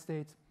United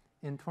States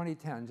in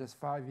 2010, just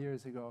 5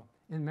 years ago,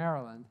 in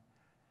Maryland.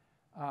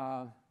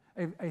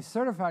 A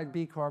certified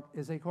B Corp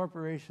is a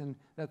corporation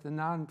that the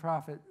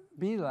nonprofit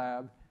B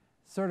Lab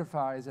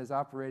certifies as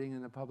operating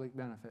in the public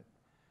benefit.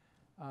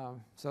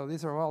 So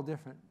these are all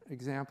different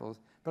examples.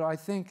 But I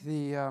think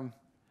the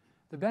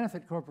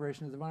benefit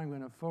corporation is the one I'm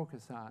going to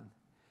focus on.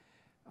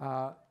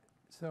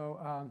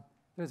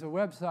 There's a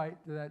website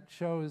that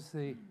shows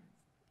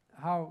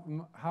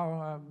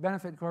how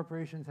benefit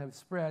corporations have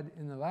spread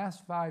in the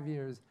last 5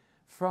 years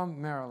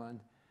from Maryland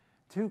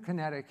to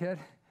Connecticut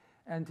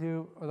and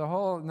to the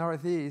whole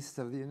Northeast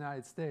of the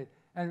United States.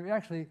 And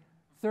actually,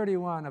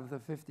 31 of the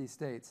 50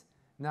 states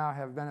now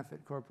have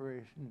benefit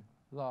corporation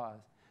laws.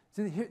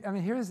 So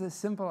here's the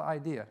simple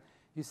idea.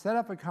 You set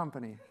up a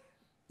company,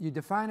 you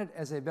define it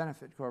as a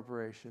benefit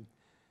corporation,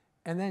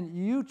 and then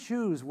you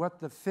choose what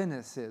the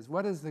finis is.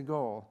 What is the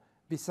goal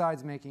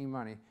besides making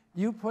money?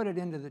 You put it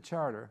into the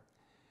charter.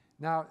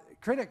 Now,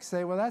 critics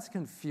say, well, that's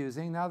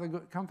confusing. Now the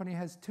company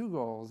has 2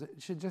 goals. It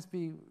should just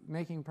be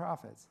making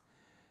profits.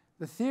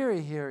 The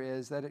theory here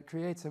is that it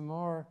creates a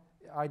more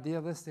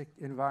idealistic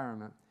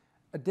environment,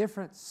 a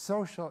different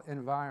social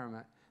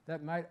environment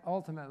that might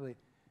ultimately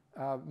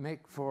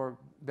make for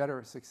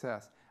better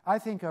success. I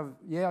think of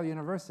Yale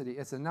University.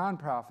 It's a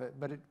nonprofit,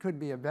 but it could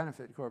be a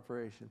benefit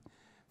corporation.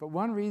 But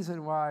one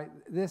reason why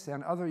this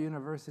and other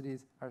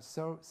universities are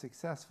so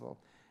successful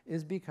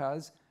is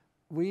because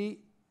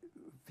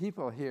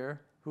people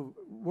here who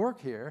work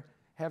here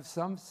have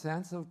some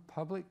sense of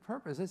public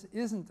purpose. This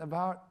isn't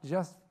about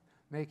just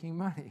making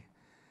money.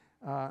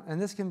 And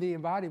this can be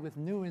embodied with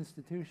new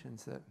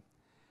institutions that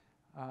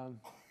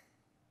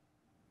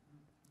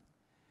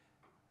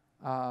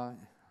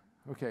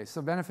okay,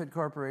 so benefit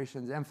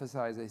corporations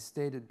emphasize a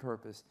stated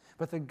purpose,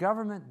 but the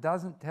government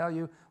doesn't tell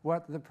you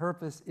what the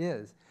purpose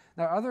is.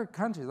 Now, other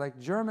countries, like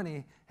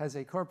Germany, has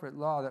a corporate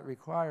law that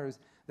requires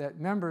that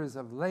members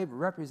of labor,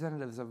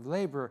 representatives of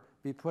labor,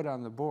 be put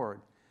on the board.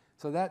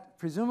 So that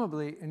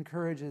presumably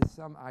encourages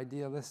some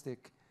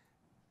idealistic,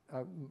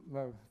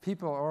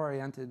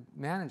 people-oriented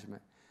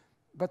management.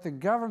 But the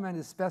government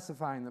is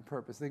specifying the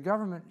purpose. The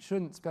government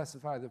shouldn't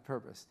specify the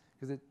purpose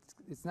because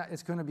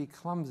it's going to be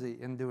clumsy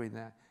in doing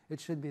that. It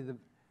should be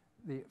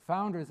the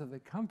founders of the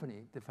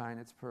company define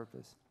its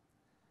purpose.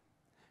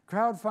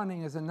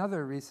 Crowdfunding is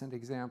another recent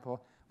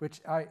example,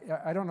 which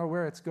I don't know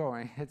where it's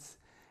going.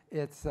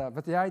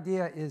 But the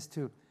idea is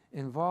to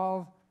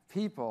involve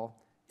people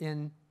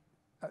in,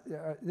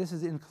 this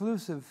is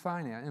inclusive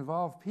finance,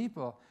 involve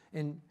people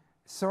in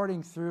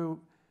sorting through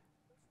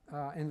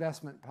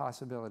investment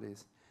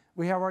possibilities.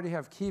 We already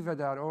have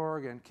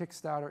Kiva.org and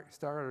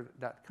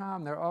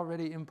Kickstarter.com. They're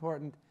already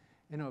important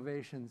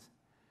innovations,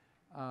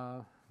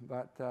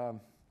 but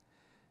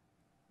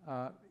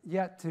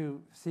yet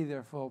to see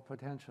their full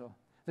potential.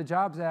 The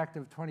Jobs Act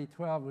of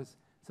 2012 was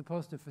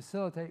supposed to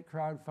facilitate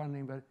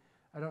crowdfunding, but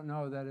I don't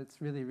know that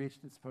it's really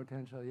reached its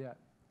potential yet.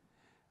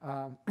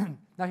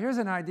 Now, here's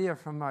an idea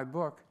from my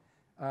book,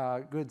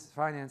 Good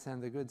Finance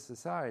and the Good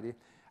Society.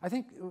 I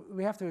think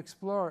we have to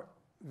explore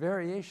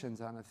variations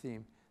on a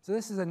theme. So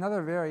this is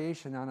another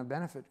variation on a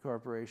benefit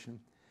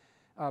corporation,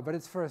 but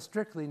it's for a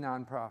strictly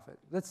nonprofit.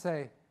 Let's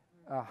say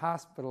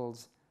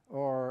hospitals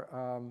or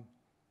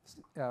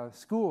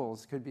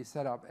schools could be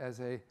set up as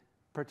a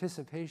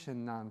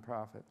participation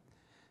nonprofit.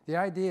 The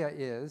idea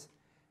is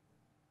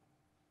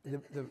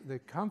the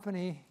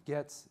company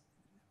gets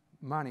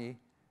money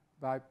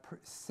by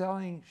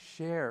selling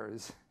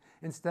shares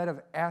instead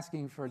of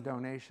asking for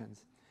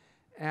donations.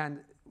 And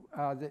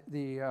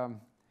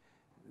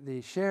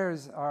the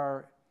shares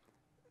are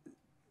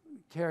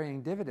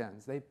carrying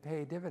dividends. They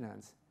pay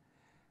dividends.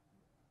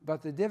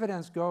 But the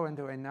dividends go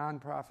into a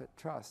nonprofit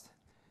trust.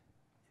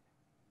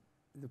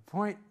 The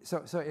point,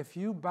 so if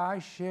you buy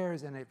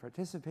shares in a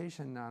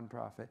participation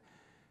nonprofit,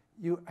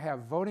 you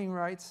have voting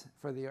rights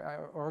for the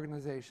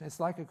organization. It's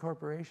like a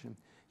corporation.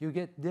 You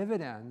get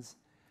dividends,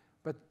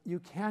 but you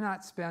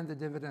cannot spend the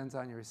dividends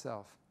on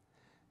yourself.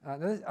 I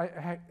don't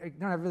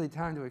have really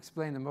time to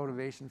explain the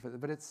motivation for that,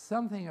 but it's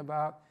something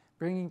about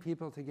bringing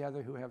people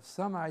together who have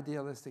some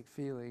idealistic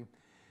feeling,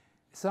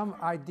 some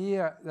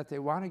idea that they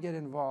want to get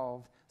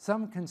involved,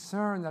 some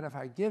concern that if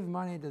I give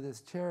money to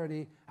this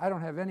charity, I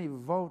don't have any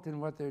vote in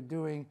what they're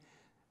doing,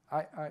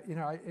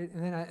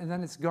 and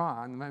then it's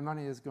gone. My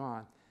money is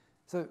gone.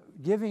 So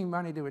giving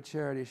money to a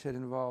charity should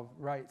involve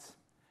rights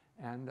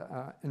and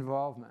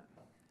involvement.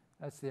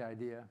 That's the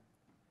idea.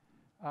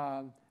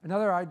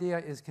 Another idea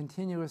is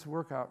continuous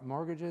workout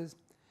mortgages.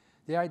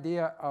 The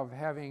idea of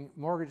having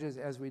mortgages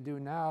as we do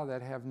now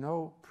that have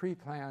no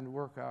pre-planned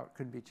workout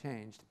could be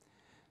changed.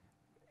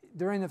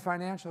 During the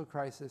financial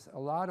crisis, a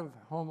lot of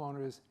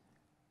homeowners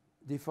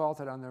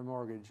defaulted on their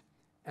mortgage,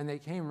 and they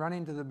came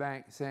running to the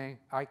bank saying,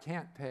 I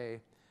can't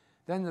pay.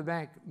 Then the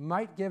bank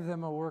might give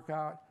them a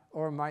workout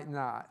or might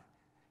not.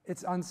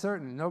 It's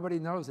uncertain. Nobody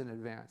knows in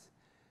advance.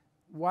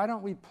 Why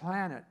don't we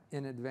plan it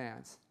in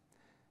advance?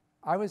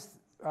 I was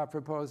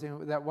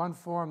proposing that one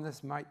form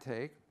this might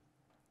take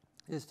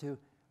is to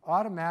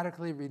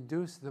automatically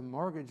reduce the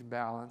mortgage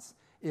balance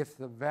if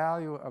the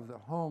value of the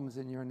homes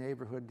in your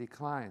neighborhood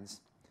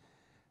declines.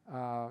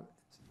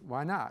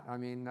 Why not? I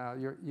mean,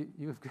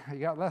 you've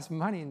got less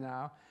money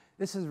now.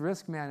 This is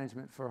risk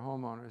management for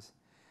homeowners.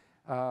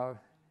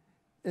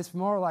 It's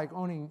more like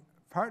owning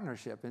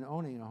partnership in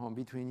owning a home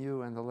between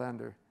you and the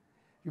lender.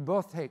 You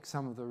both take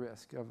some of the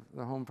risk of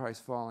the home price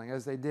falling,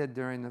 as they did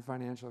during the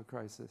financial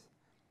crisis.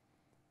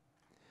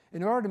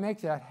 In order to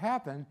make that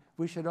happen,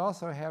 we should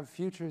also have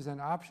futures and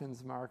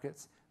options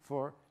markets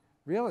for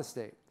real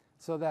estate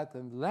so that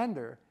the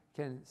lender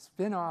can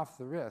spin off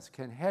the risk,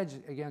 can hedge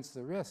against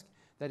the risk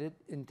that it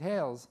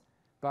entails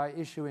by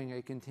issuing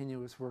a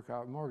continuous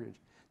workout mortgage.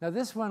 Now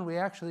this one we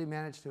actually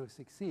managed to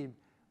succeed.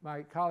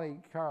 My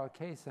colleague Carl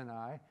Case and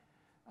I,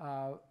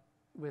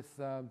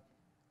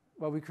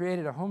 we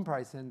created a home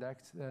price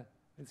index,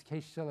 it's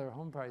Case-Shiller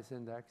Home Price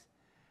Index,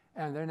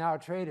 and they're now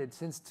traded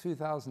since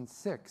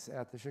 2006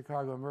 at the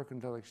Chicago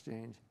Mercantile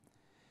Exchange.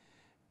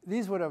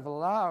 These would have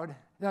allowed,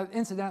 now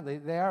incidentally,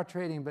 they are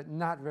trading, but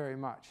not very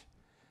much.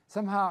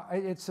 Somehow,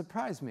 it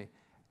surprised me.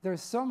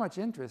 There's so much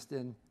interest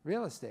in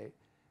real estate.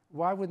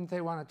 Why wouldn't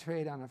they want to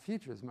trade on a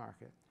futures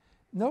market?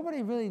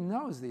 Nobody really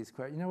knows these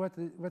questions. You know,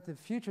 what the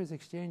futures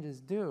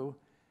exchanges do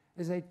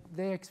is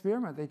they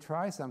experiment, they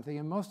try something,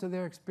 and most of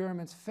their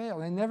experiments fail.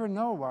 They never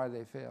know why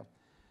they fail.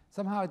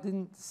 Somehow it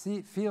didn't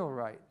feel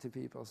right to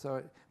people.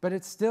 But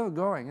it's still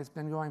going. It's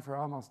been going for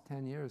almost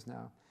 10 years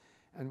now.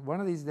 And one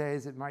of these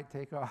days it might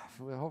take off.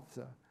 We hope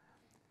so.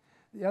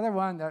 The other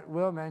one that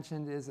Will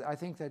mentioned is I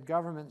think that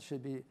government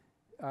should be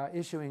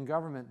issuing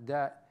government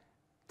debt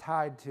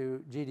tied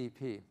to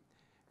GDP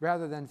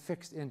rather than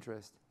fixed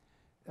interest.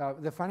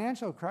 The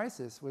financial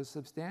crisis was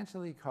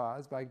substantially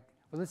caused by,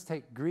 well, let's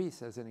take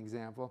Greece as an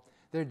example.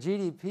 Their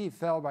GDP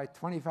fell by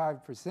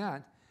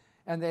 25%,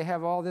 and they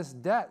have all this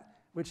debt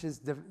which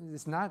is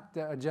not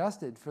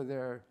adjusted for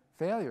their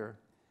failure.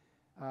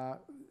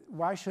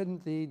 Why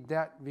shouldn't the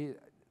debt be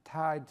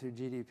tied to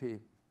GDP?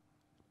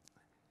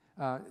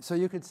 So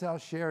you could sell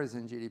shares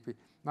in GDP.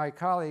 My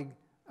colleague,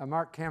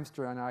 Mark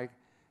Kamstra, and I,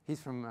 he's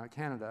from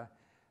Canada,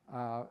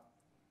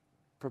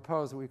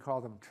 proposed we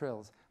call them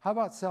trills. How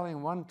about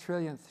selling 1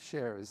 trillionth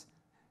shares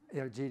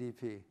of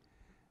GDP?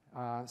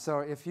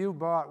 So if you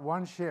bought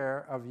 1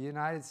 share of the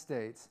United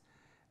States,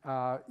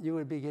 you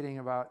would be getting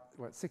about,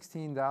 what,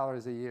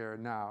 $16 a year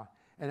now.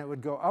 And it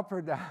would go up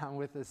or down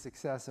with the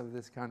success of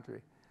this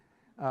country.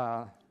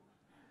 And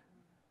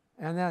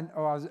then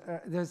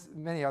there's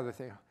many other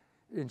things.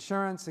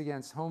 Insurance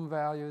against home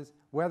values,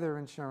 weather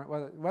insurance.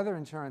 Weather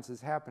insurance is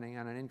happening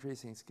on an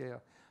increasing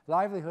scale.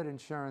 Livelihood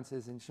insurance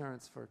is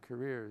insurance for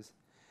careers.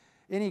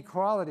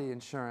 Inequality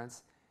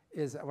insurance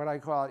is what I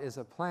call it, is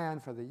a plan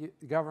for the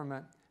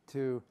government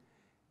to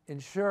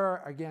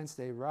insure against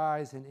a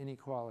rise in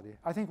inequality.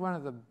 I think one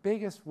of the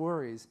biggest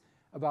worries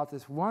about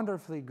this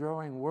wonderfully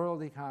growing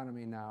world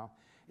economy now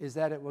is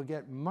that it will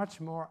get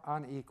much more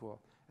unequal,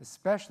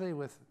 especially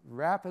with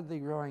rapidly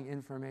growing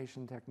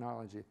information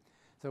technology.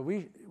 So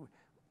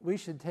we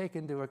should take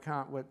into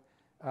account what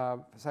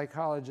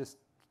psychologists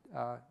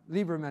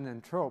Lieberman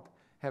and Trope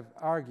have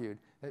argued,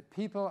 that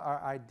people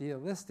are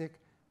idealistic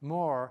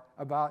more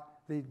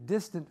about the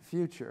distant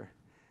future.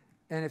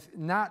 And if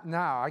not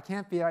now, I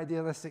can't be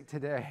idealistic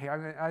today. I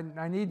mean,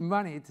 I need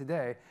money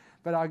today,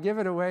 but I'll give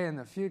it away in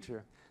the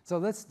future. So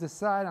let's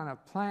decide on a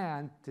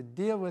plan to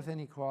deal with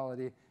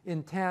inequality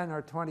in 10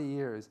 or 20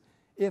 years,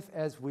 if,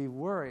 as we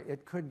worry,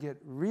 it could get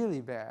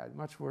really bad,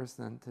 much worse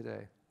than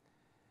today.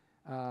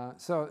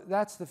 So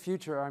that's the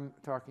future I'm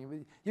talking about.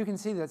 You can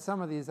see that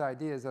some of these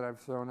ideas that I've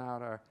thrown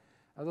out are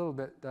a little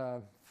bit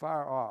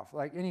far off,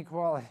 like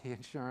inequality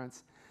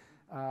insurance.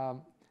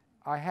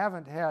 I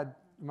haven't had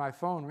my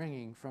phone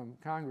ringing from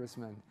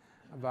congressmen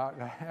about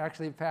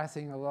actually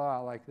passing a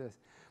law like this.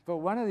 But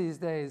one of these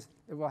days,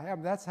 it will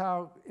happen. That's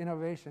how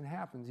innovation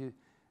happens.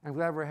 I'm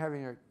glad we're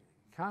having a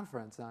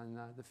conference on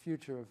the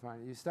future of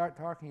finance. You start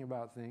talking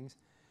about things,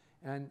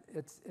 and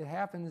it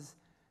happens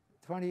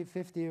 20,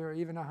 50, or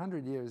even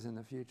 100 years in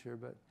the future,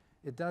 but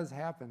it does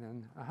happen,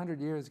 and 100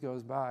 years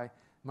goes by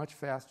much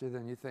faster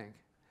than you think.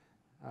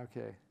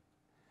 Okay.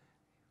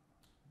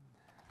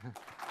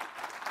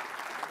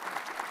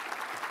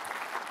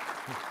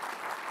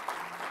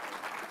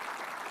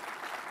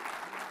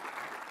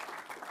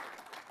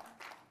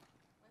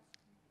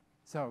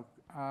 So,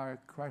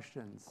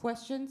 questions?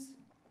 Questions?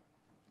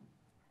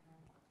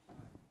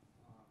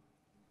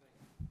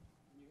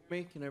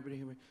 Me? Can everybody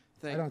hear me?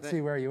 I don't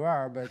see where you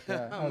are, but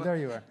oh, there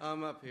you are.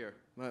 I'm up here.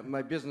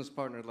 My business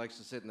partner likes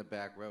to sit in the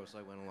back row, so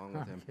I went along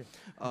with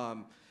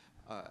him.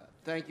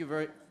 Thank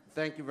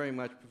you very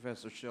much,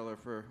 Professor Shiller,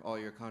 for all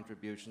your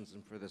contributions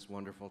and for this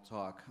wonderful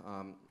talk.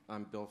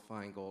 I'm Bill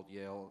Feingold,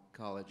 Yale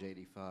College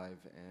 85,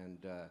 and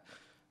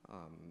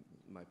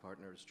my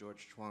partner is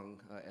George Chuang,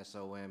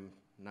 SOM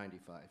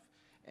 95.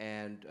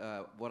 And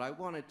what I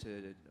wanted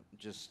to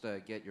just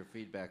get your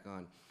feedback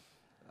on,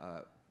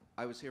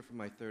 I was here for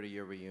my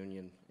 30-year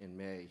reunion in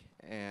May,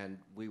 and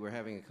we were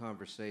having a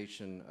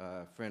conversation.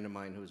 A friend of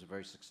mine who's a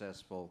very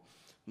successful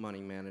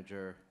money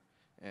manager,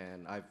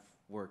 and I've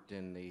worked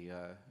in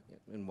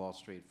Wall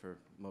Street for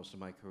most of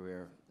my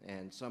career,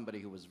 and somebody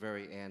who was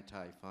very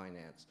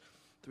anti-finance.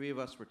 Three of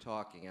us were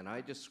talking, and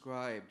I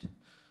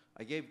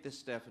gave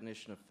this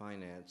definition of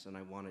finance, and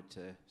I wanted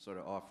to sort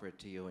of offer it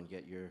to you and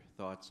get your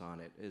thoughts on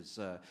it, is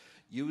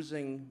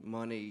using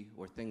money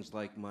or things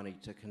like money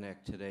to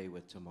connect today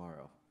with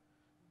tomorrow.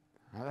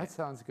 Oh, that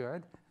sounds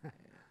good.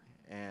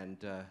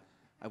 And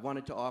I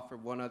wanted to offer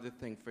one other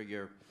thing for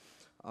your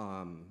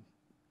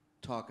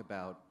talk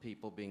about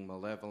people being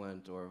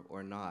malevolent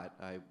or not.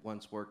 I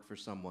once worked for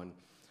someone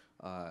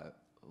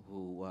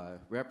who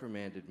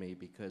reprimanded me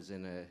because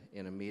in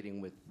a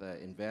meeting with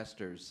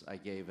investors, I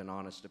gave an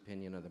honest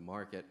opinion of the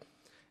market.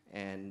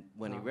 And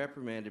when he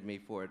reprimanded me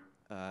for it,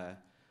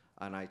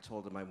 and I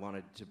told him I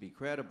wanted to be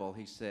credible,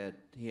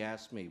 he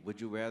asked me,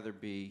 would you rather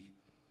be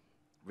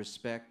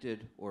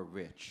respected or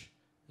rich?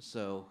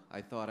 So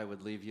I thought I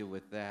would leave you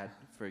with that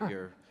for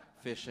your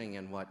fishing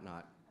and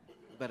whatnot.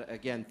 But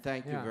again,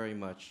 thank you very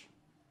much.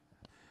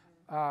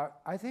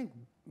 I think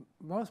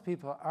most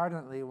people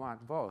ardently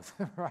want both,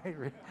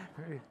 right?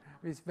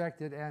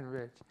 Respected and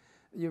rich.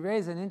 You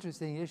raise an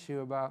interesting issue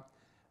about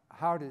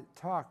how to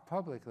talk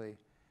publicly.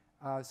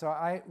 So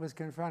I was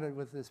confronted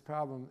with this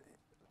problem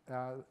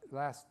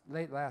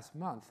late last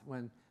month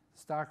when the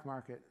stock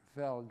market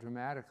fell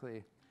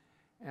dramatically,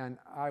 and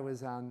I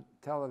was on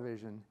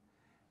television.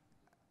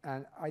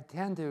 And I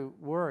tend to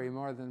worry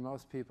more than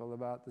most people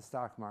about the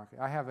stock market.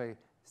 I have a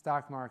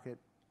stock market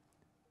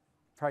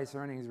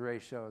price-earnings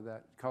ratio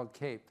called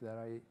CAPE that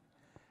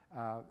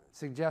I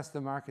suggest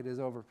the market is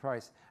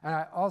overpriced. And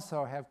I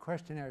also have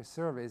questionnaire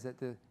surveys that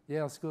the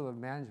Yale School of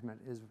Management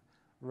is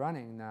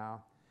running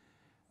now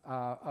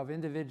of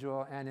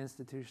individual and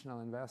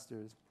institutional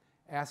investors,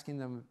 asking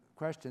them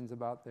questions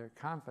about their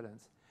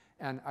confidence.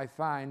 And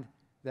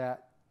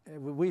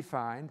we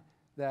find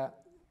that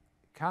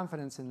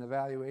confidence in the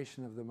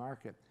valuation of the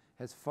market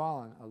has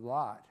fallen a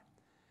lot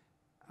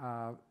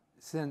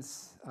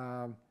since,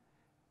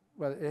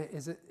 well,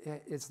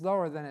 it's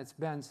lower than it's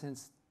been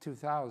since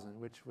 2000,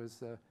 which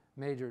was a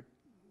major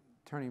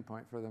turning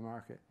point for the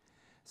market.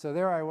 So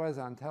there I was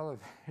on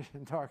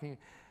television talking.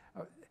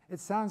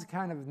 It sounds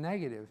kind of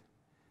negative.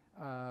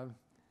 But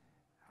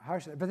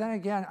then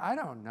again, I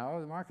don't know.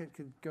 The market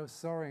could go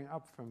soaring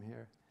up from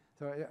here.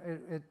 So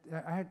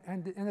I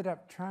ended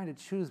up trying to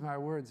choose my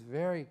words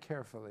very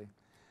carefully.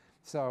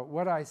 So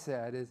what I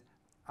said is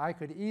I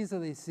could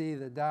easily see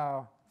the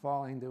Dow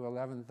falling to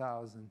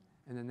 11,000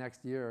 in the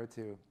next year or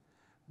two.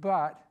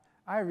 But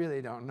I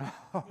really don't know.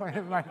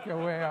 It might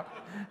go way up.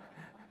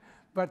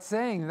 But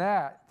saying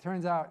that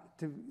turns out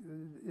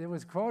it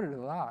was quoted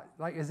a lot,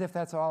 like as if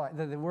that's all,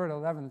 the word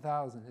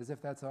 11,000, as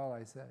if that's all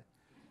I said.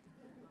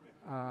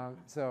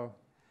 So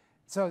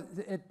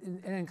it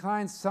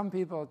inclines some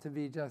people to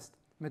be just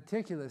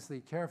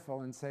meticulously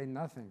careful and say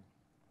nothing.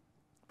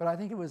 But I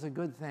think it was a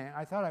good thing.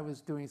 I thought I was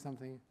doing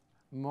something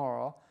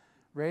moral,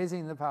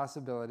 raising the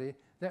possibility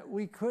that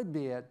we could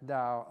be at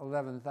Dow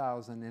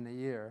 11,000 in a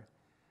year.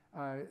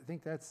 I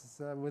think that's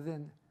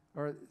within,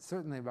 or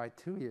certainly by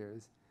 2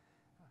 years.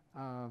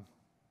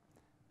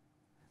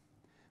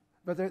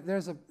 But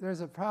there's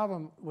a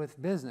problem with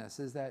business,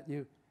 is that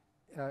you,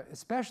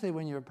 especially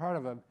when you're part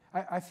of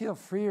I feel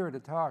freer to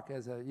talk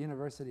as a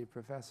university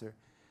professor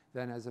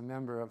than as a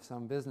member of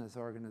some business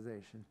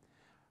organization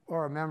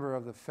or a member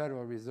of the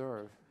Federal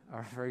Reserve,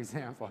 for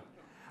example.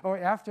 Or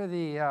after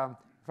the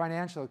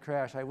financial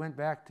crash, I went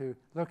back to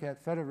look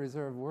at Federal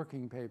Reserve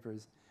working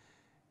papers,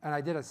 and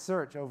I did a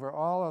search over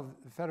all of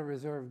the Federal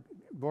Reserve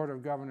Board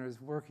of Governors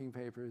working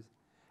papers.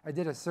 I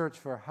did a search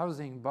for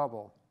housing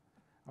bubble,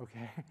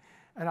 okay?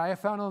 And I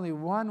found only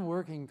one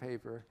working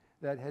paper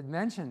that had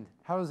mentioned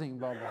housing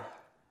bubble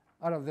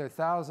out of their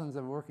thousands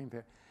of working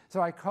papers.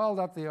 So I called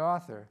up the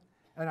author,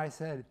 and I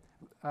said,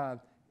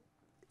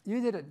 you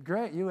did it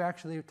great. You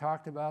actually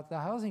talked about the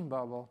housing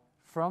bubble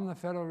from the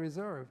Federal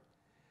Reserve.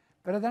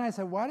 But then I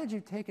said, why did you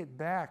take it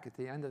back at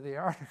the end of the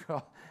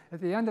article?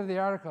 At the end of the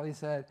article, he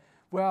said,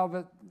 well,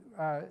 but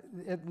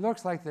it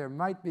looks like there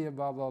might be a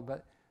bubble,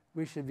 but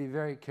we should be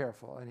very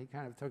careful. And he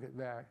kind of took it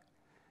back.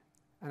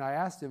 And I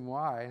asked him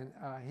why,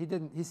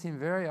 and he seemed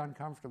very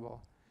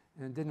uncomfortable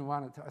and didn't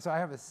want to talk. So I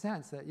have a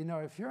sense that, you know,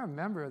 if you're a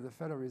member of the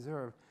Federal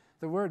Reserve,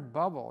 the word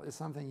bubble is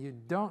something you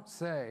don't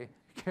say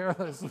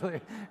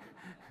carelessly.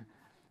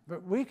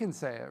 But we can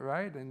say it,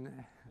 right? And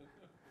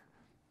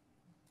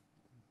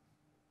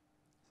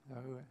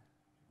so,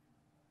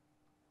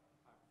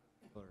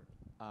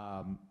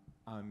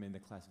 I'm in the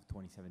class of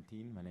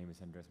 2017. My name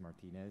is Andres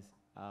Martinez.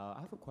 I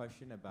have a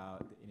question about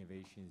the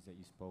innovations that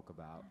you spoke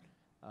about.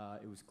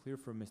 It was clear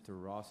from Mr.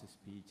 Ross's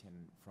speech and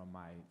from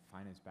my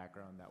finance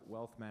background that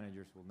wealth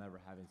managers will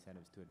never have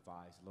incentives to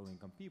advise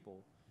low-income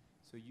people.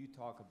 So you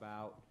talk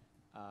about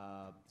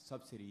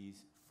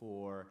subsidies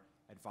for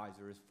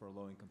advisors for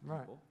low-income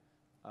people.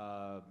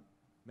 Right.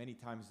 Many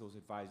times those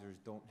advisors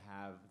don't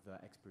have the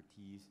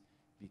expertise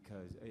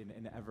because in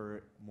an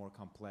ever more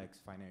complex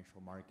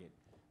financial market,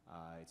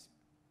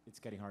 it's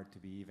getting hard to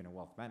be even a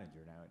wealth manager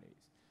nowadays.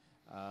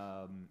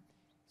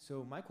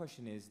 So my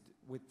question is,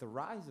 with the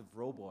rise of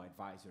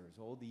robo-advisors,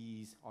 all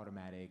these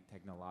automatic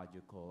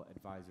technological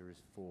advisors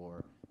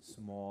for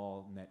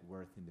small net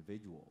worth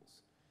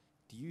individuals,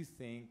 do you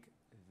think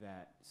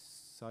that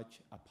such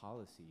a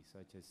policy,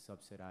 such as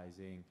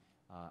subsidizing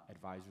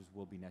advisors,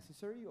 will be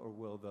necessary, or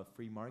will the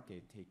free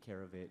market take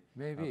care of it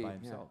by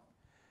himself? Yeah.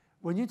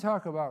 When you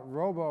talk about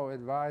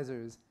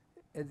robo-advisors,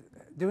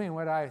 doing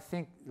what I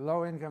think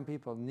low-income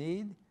people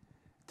need,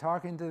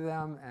 talking to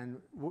them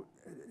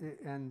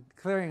and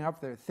clearing up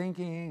their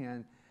thinking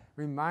and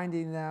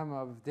reminding them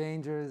of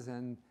dangers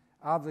and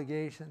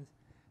obligations.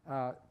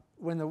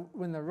 When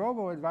the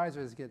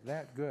robo-advisors get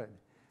that good,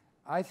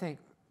 I think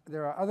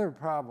there are other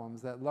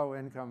problems that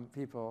low-income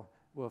people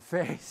will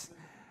face.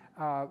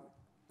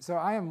 So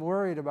I am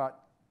worried about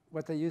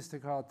what they used to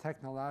call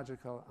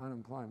technological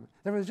unemployment.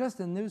 There was just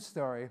a news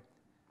story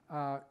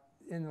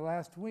in the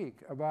last week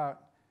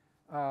about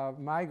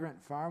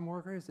migrant farm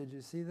workers. Did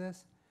you see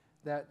this?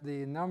 That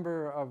the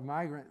number of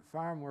migrant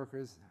farm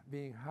workers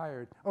being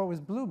hired, oh, it was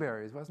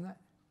blueberries, wasn't it?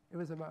 It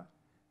was about,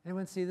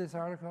 anyone see this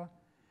article?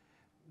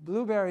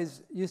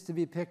 Blueberries used to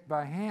be picked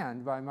by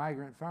hand by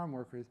migrant farm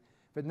workers,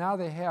 but now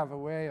they have a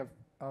way of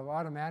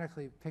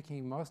automatically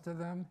picking most of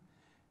them,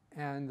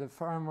 and the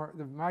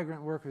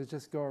migrant workers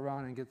just go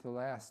around and get the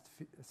last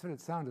few. That's what it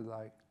sounded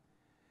like.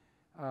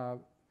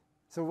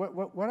 So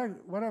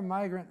what are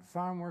migrant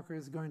farm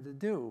workers going to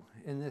do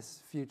in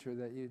this future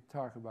that you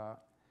talk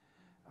about?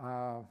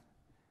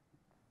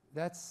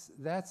 That's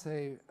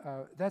a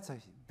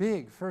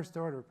big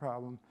first-order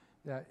problem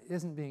that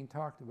isn't being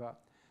talked about.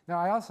 Now,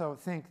 I also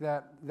think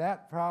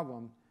that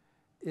problem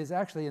is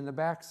actually in the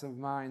backs of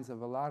minds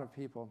of a lot of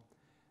people,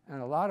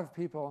 and a lot of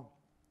people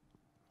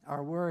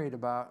are worried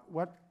about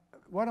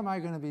what am I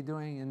going to be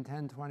doing in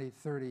 10, 20,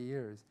 30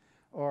 years,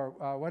 or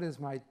what is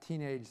my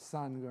teenage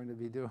son going to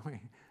be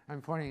doing? I'm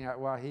pointing at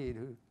Wahid,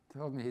 who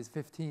told me he's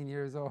 15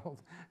 years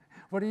old.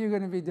 What are you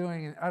going to be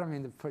doing? I don't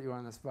mean to put you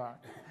on the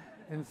spot.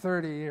 In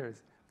 30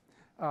 years.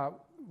 I'm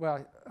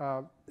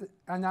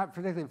not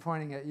particularly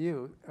pointing at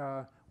you.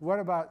 What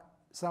about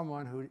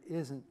someone who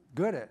isn't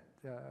good at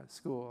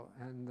school?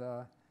 And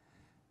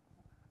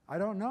I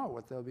don't know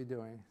what they'll be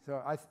doing.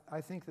 So I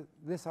think that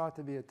this ought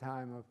to be a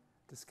time of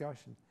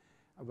discussion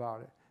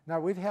about it. Now,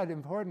 we've had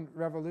important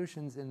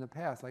revolutions in the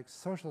past, like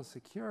Social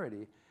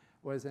Security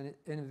was an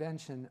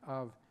invention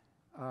of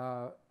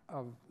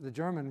the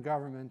German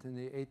government in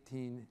the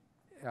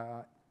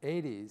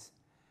 1880s,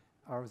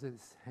 or was it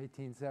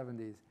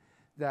 1870s,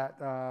 that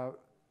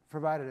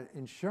provided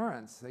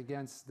insurance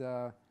against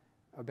a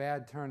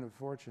bad turn of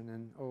fortune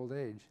in old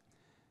age.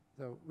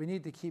 So we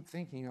need to keep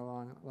thinking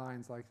along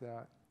lines like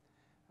that,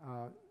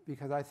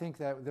 because I think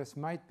that this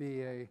might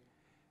be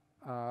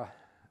a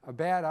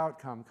bad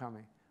outcome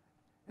coming.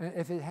 And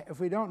if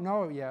we don't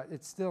know it yet,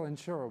 it's still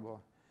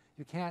insurable.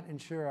 You can't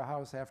insure a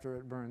house after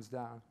it burns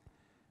down.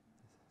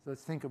 So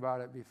let's think about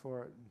it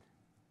before it.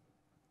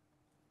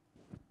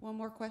 One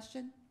more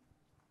question?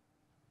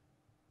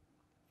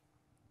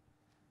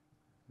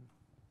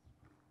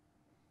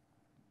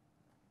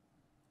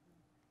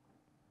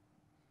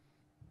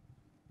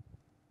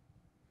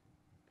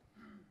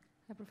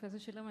 Hi, Professor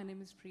Shiller. My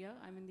name is Priya.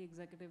 I'm in the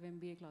Executive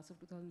MBA class of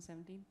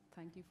 2017.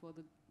 Thank you for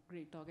the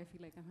great talk. I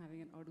feel like I'm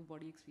having an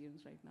out-of-body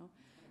experience right now.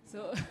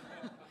 So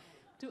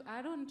to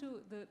add on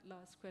to the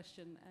last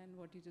question and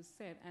what you just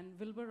said, and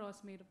Wilbur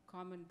Ross made a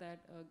comment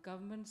that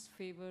governments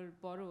favor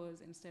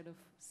borrowers instead of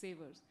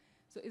savers.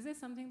 So is there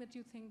something that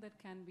you think that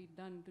can be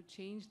done to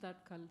change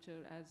that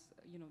culture as,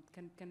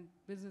 can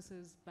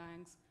businesses,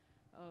 banks,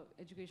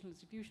 educational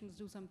institutions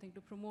do something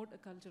to promote a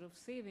culture of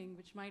saving,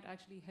 which might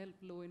actually help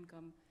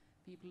low-income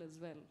people as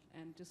well,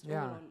 and just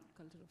overall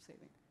culture of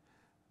saving?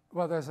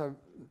 Well,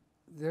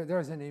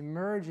 there's an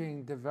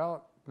emerging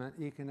development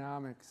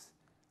economics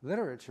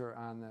literature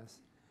on this.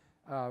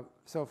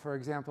 So, for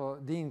example,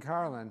 Dean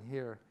Carlin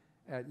here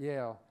at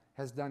Yale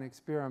has done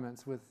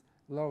experiments with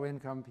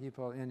low-income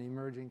people in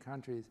emerging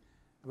countries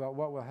about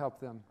what will help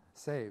them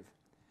save.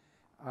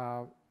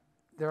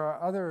 There are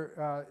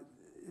other,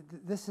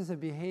 this is a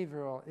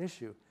behavioral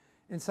issue.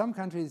 In some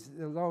countries,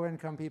 the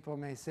low-income people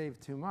may save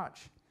too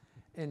much.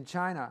 In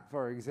China,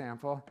 for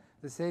example,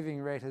 the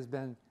saving rate has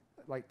been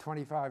like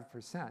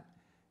 25%.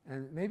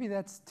 And maybe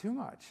that's too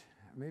much.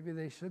 Maybe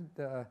they should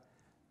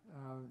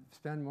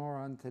spend more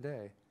on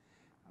today.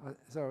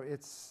 So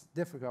it's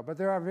difficult. But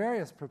there are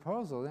various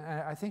proposals. And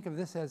I think of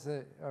this as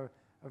a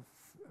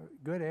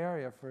good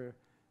area for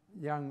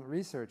young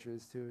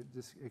researchers to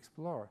just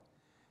explore.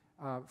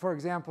 For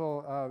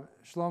example,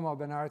 Shlomo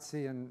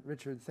Benartzi and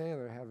Richard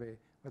Thaler have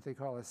what they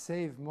call a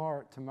Save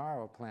More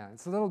Tomorrow plan.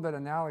 It's a little bit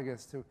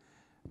analogous to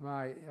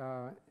my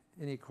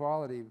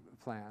inequality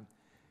plan.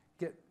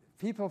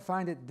 People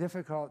find it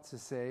difficult to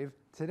save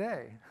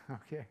today.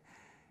 Okay,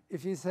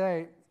 if you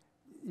say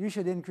you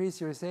should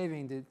increase your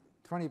saving to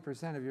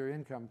 20% of your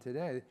income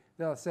today,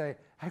 they'll say,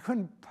 I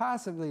couldn't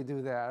possibly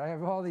do that. I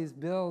have all these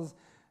bills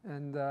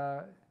and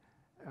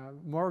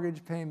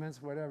mortgage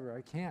payments, whatever.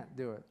 I can't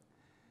do it.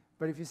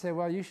 But if you say,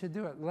 well, you should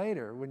do it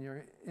later when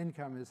your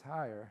income is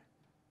higher,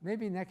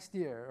 maybe next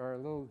year or a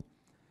little.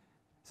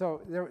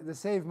 So the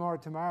Save More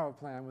Tomorrow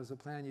plan was a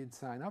plan you'd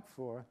sign up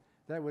for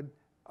that would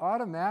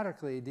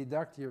automatically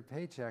deduct your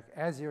paycheck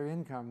as your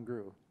income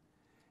grew.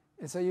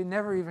 And so you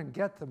never even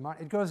get the money.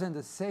 It goes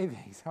into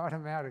savings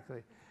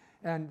automatically.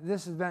 And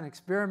this has been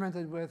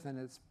experimented with, and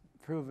it's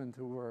proven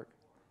to work.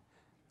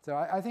 So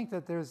I think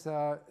that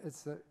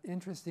it's an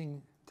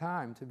interesting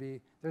time to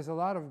be, there's a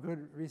lot of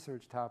good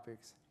research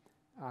topics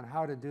on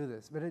how to do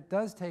this. But it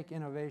does take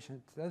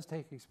innovation. It does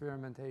take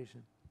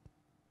experimentation.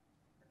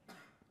 Okay,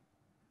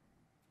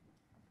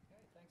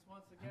 thanks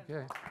once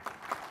again. Okay.